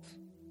fault?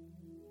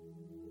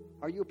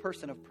 Are you a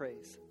person of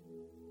praise?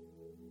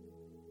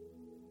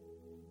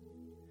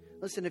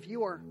 Listen, if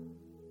you are,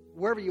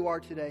 wherever you are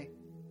today,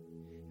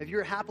 if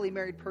you're a happily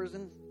married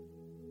person,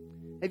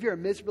 if you're a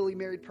miserably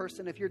married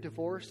person, if you're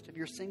divorced, if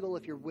you're single,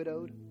 if you're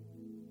widowed,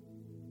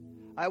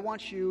 I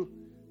want you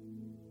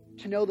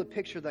to know the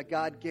picture that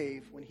God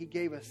gave when He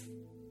gave us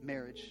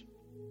marriage.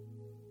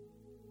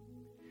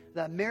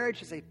 That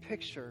marriage is a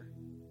picture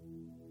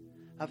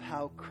of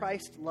how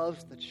Christ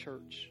loves the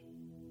church.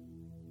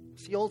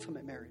 It's the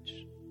ultimate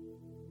marriage.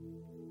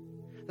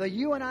 That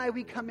you and I,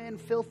 we come in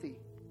filthy.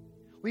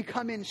 We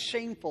come in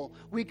shameful.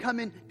 We come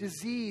in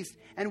diseased.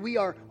 And we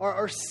are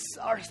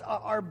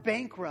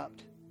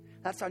bankrupt.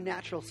 That's our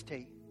natural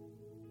state.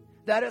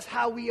 That is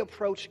how we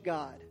approach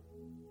God.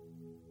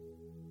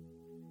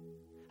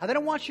 And then I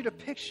want you to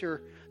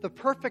picture the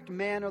perfect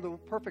man or the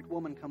perfect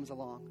woman comes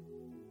along.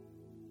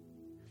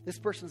 This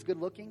person's good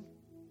looking.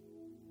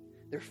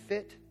 They're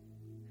fit.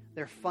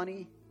 They're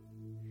funny.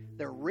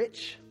 They're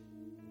rich.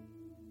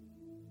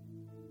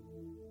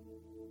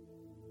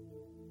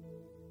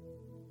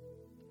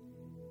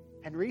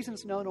 And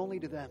reasons known only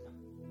to them.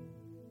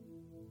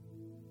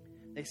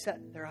 They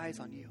set their eyes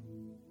on you.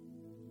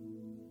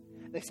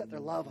 They set their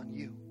love on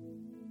you.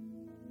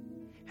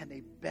 And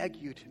they beg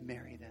you to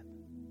marry them.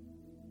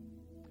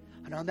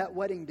 And on that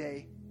wedding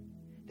day,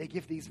 they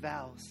give these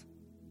vows.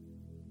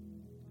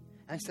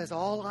 And it says,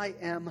 all I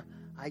am,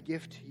 I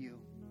give to you.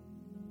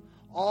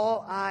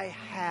 All I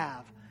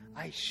have,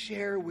 I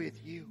share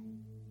with you.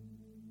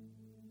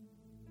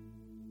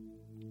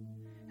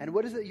 And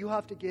what is it you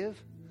have to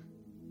give?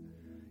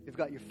 You've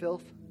got your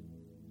filth.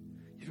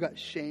 You've got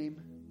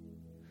shame.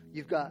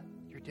 You've got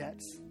your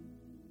debts.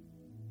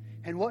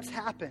 And what's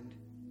happened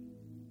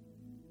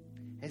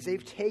is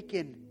they've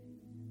taken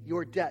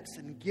your debts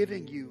and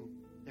given you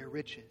their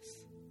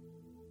riches.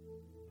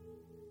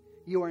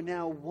 You are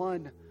now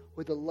one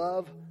with the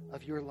love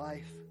of your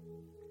life.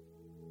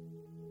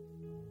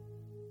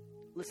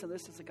 Listen,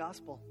 this is the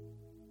gospel.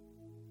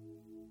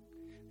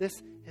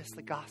 This is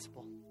the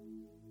gospel.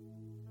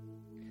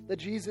 That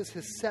Jesus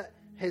has set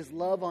His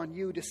love on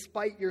you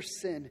despite your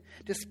sin,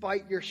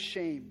 despite your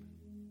shame.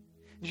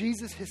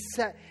 Jesus has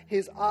set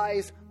His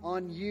eyes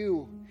on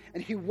you,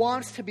 and He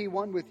wants to be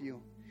one with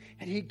you.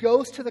 And He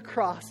goes to the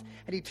cross,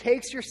 and He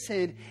takes your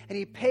sin, and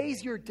He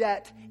pays your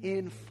debt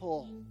in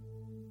full.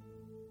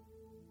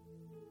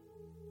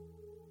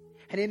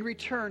 And in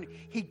return,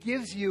 He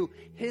gives you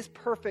His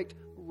perfect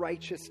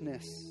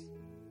righteousness.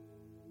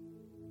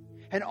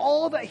 And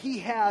all that He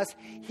has,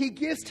 He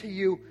gives to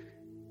you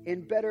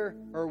in better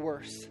or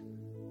worse.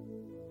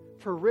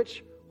 For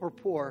rich or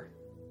poor,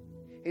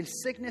 in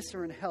sickness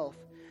or in health,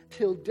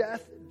 till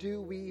death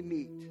do we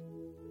meet.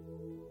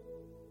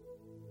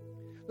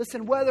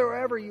 Listen,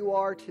 wherever you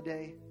are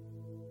today,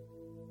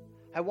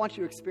 I want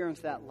you to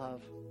experience that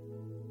love.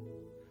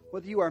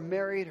 Whether you are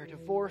married or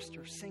divorced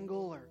or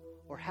single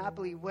or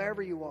happily,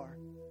 wherever you are,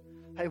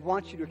 I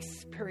want you to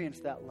experience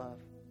that love.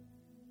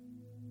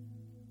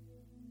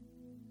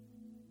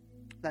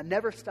 That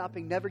never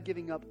stopping, never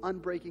giving up,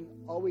 unbreaking,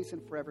 always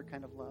and forever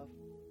kind of love.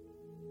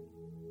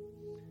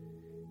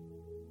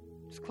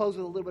 Just close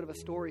with a little bit of a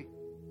story.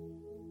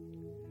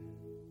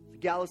 The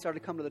gal that started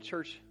to come to the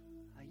church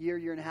a year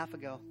and a half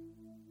ago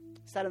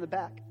sat in the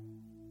back.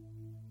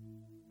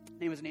 Her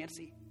name was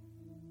Nancy.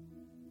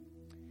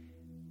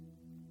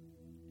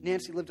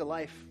 Nancy lived a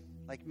life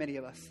like many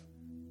of us.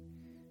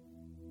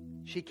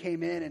 She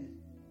came in and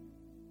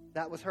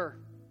that was her.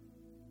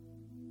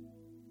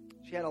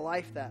 She had a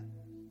life that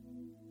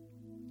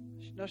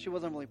she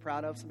wasn't really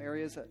proud of, some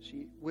areas that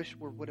she wished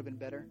would have been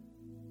better.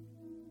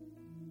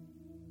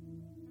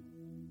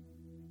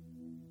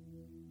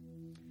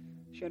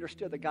 She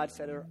understood that God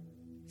set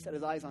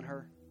his eyes on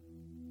her.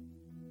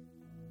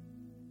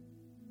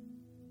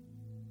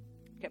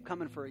 Kept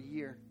coming for a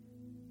year.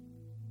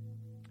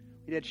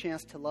 We had a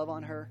chance to love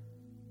on her,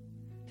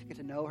 to get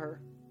to know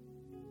her.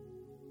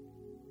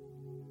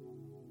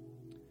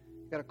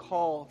 Got a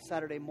call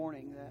Saturday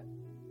morning that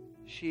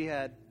she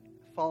had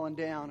fallen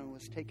down and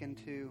was taken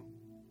to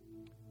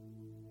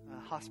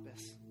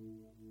hospice.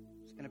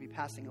 She's going to be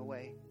passing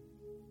away.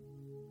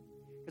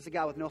 There's a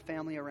guy with no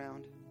family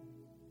around.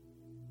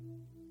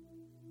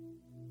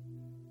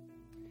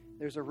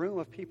 There's a room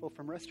of people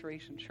from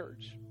Restoration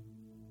Church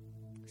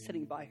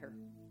sitting by her,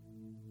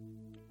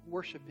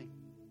 worshiping,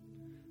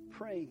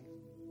 praying,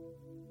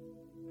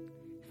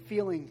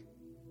 feeling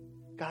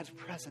God's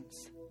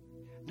presence,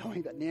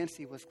 knowing that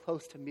Nancy was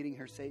close to meeting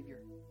her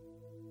Savior.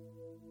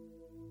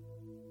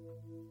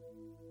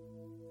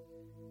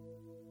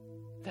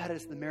 That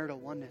is the marital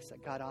oneness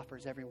that God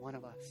offers every one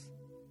of us.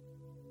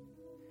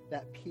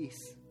 That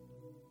peace,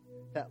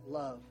 that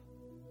love.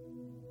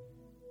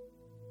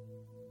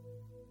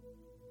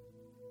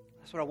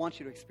 That's what I want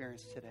you to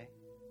experience today.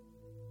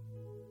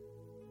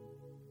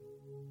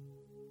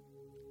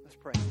 Let's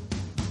pray.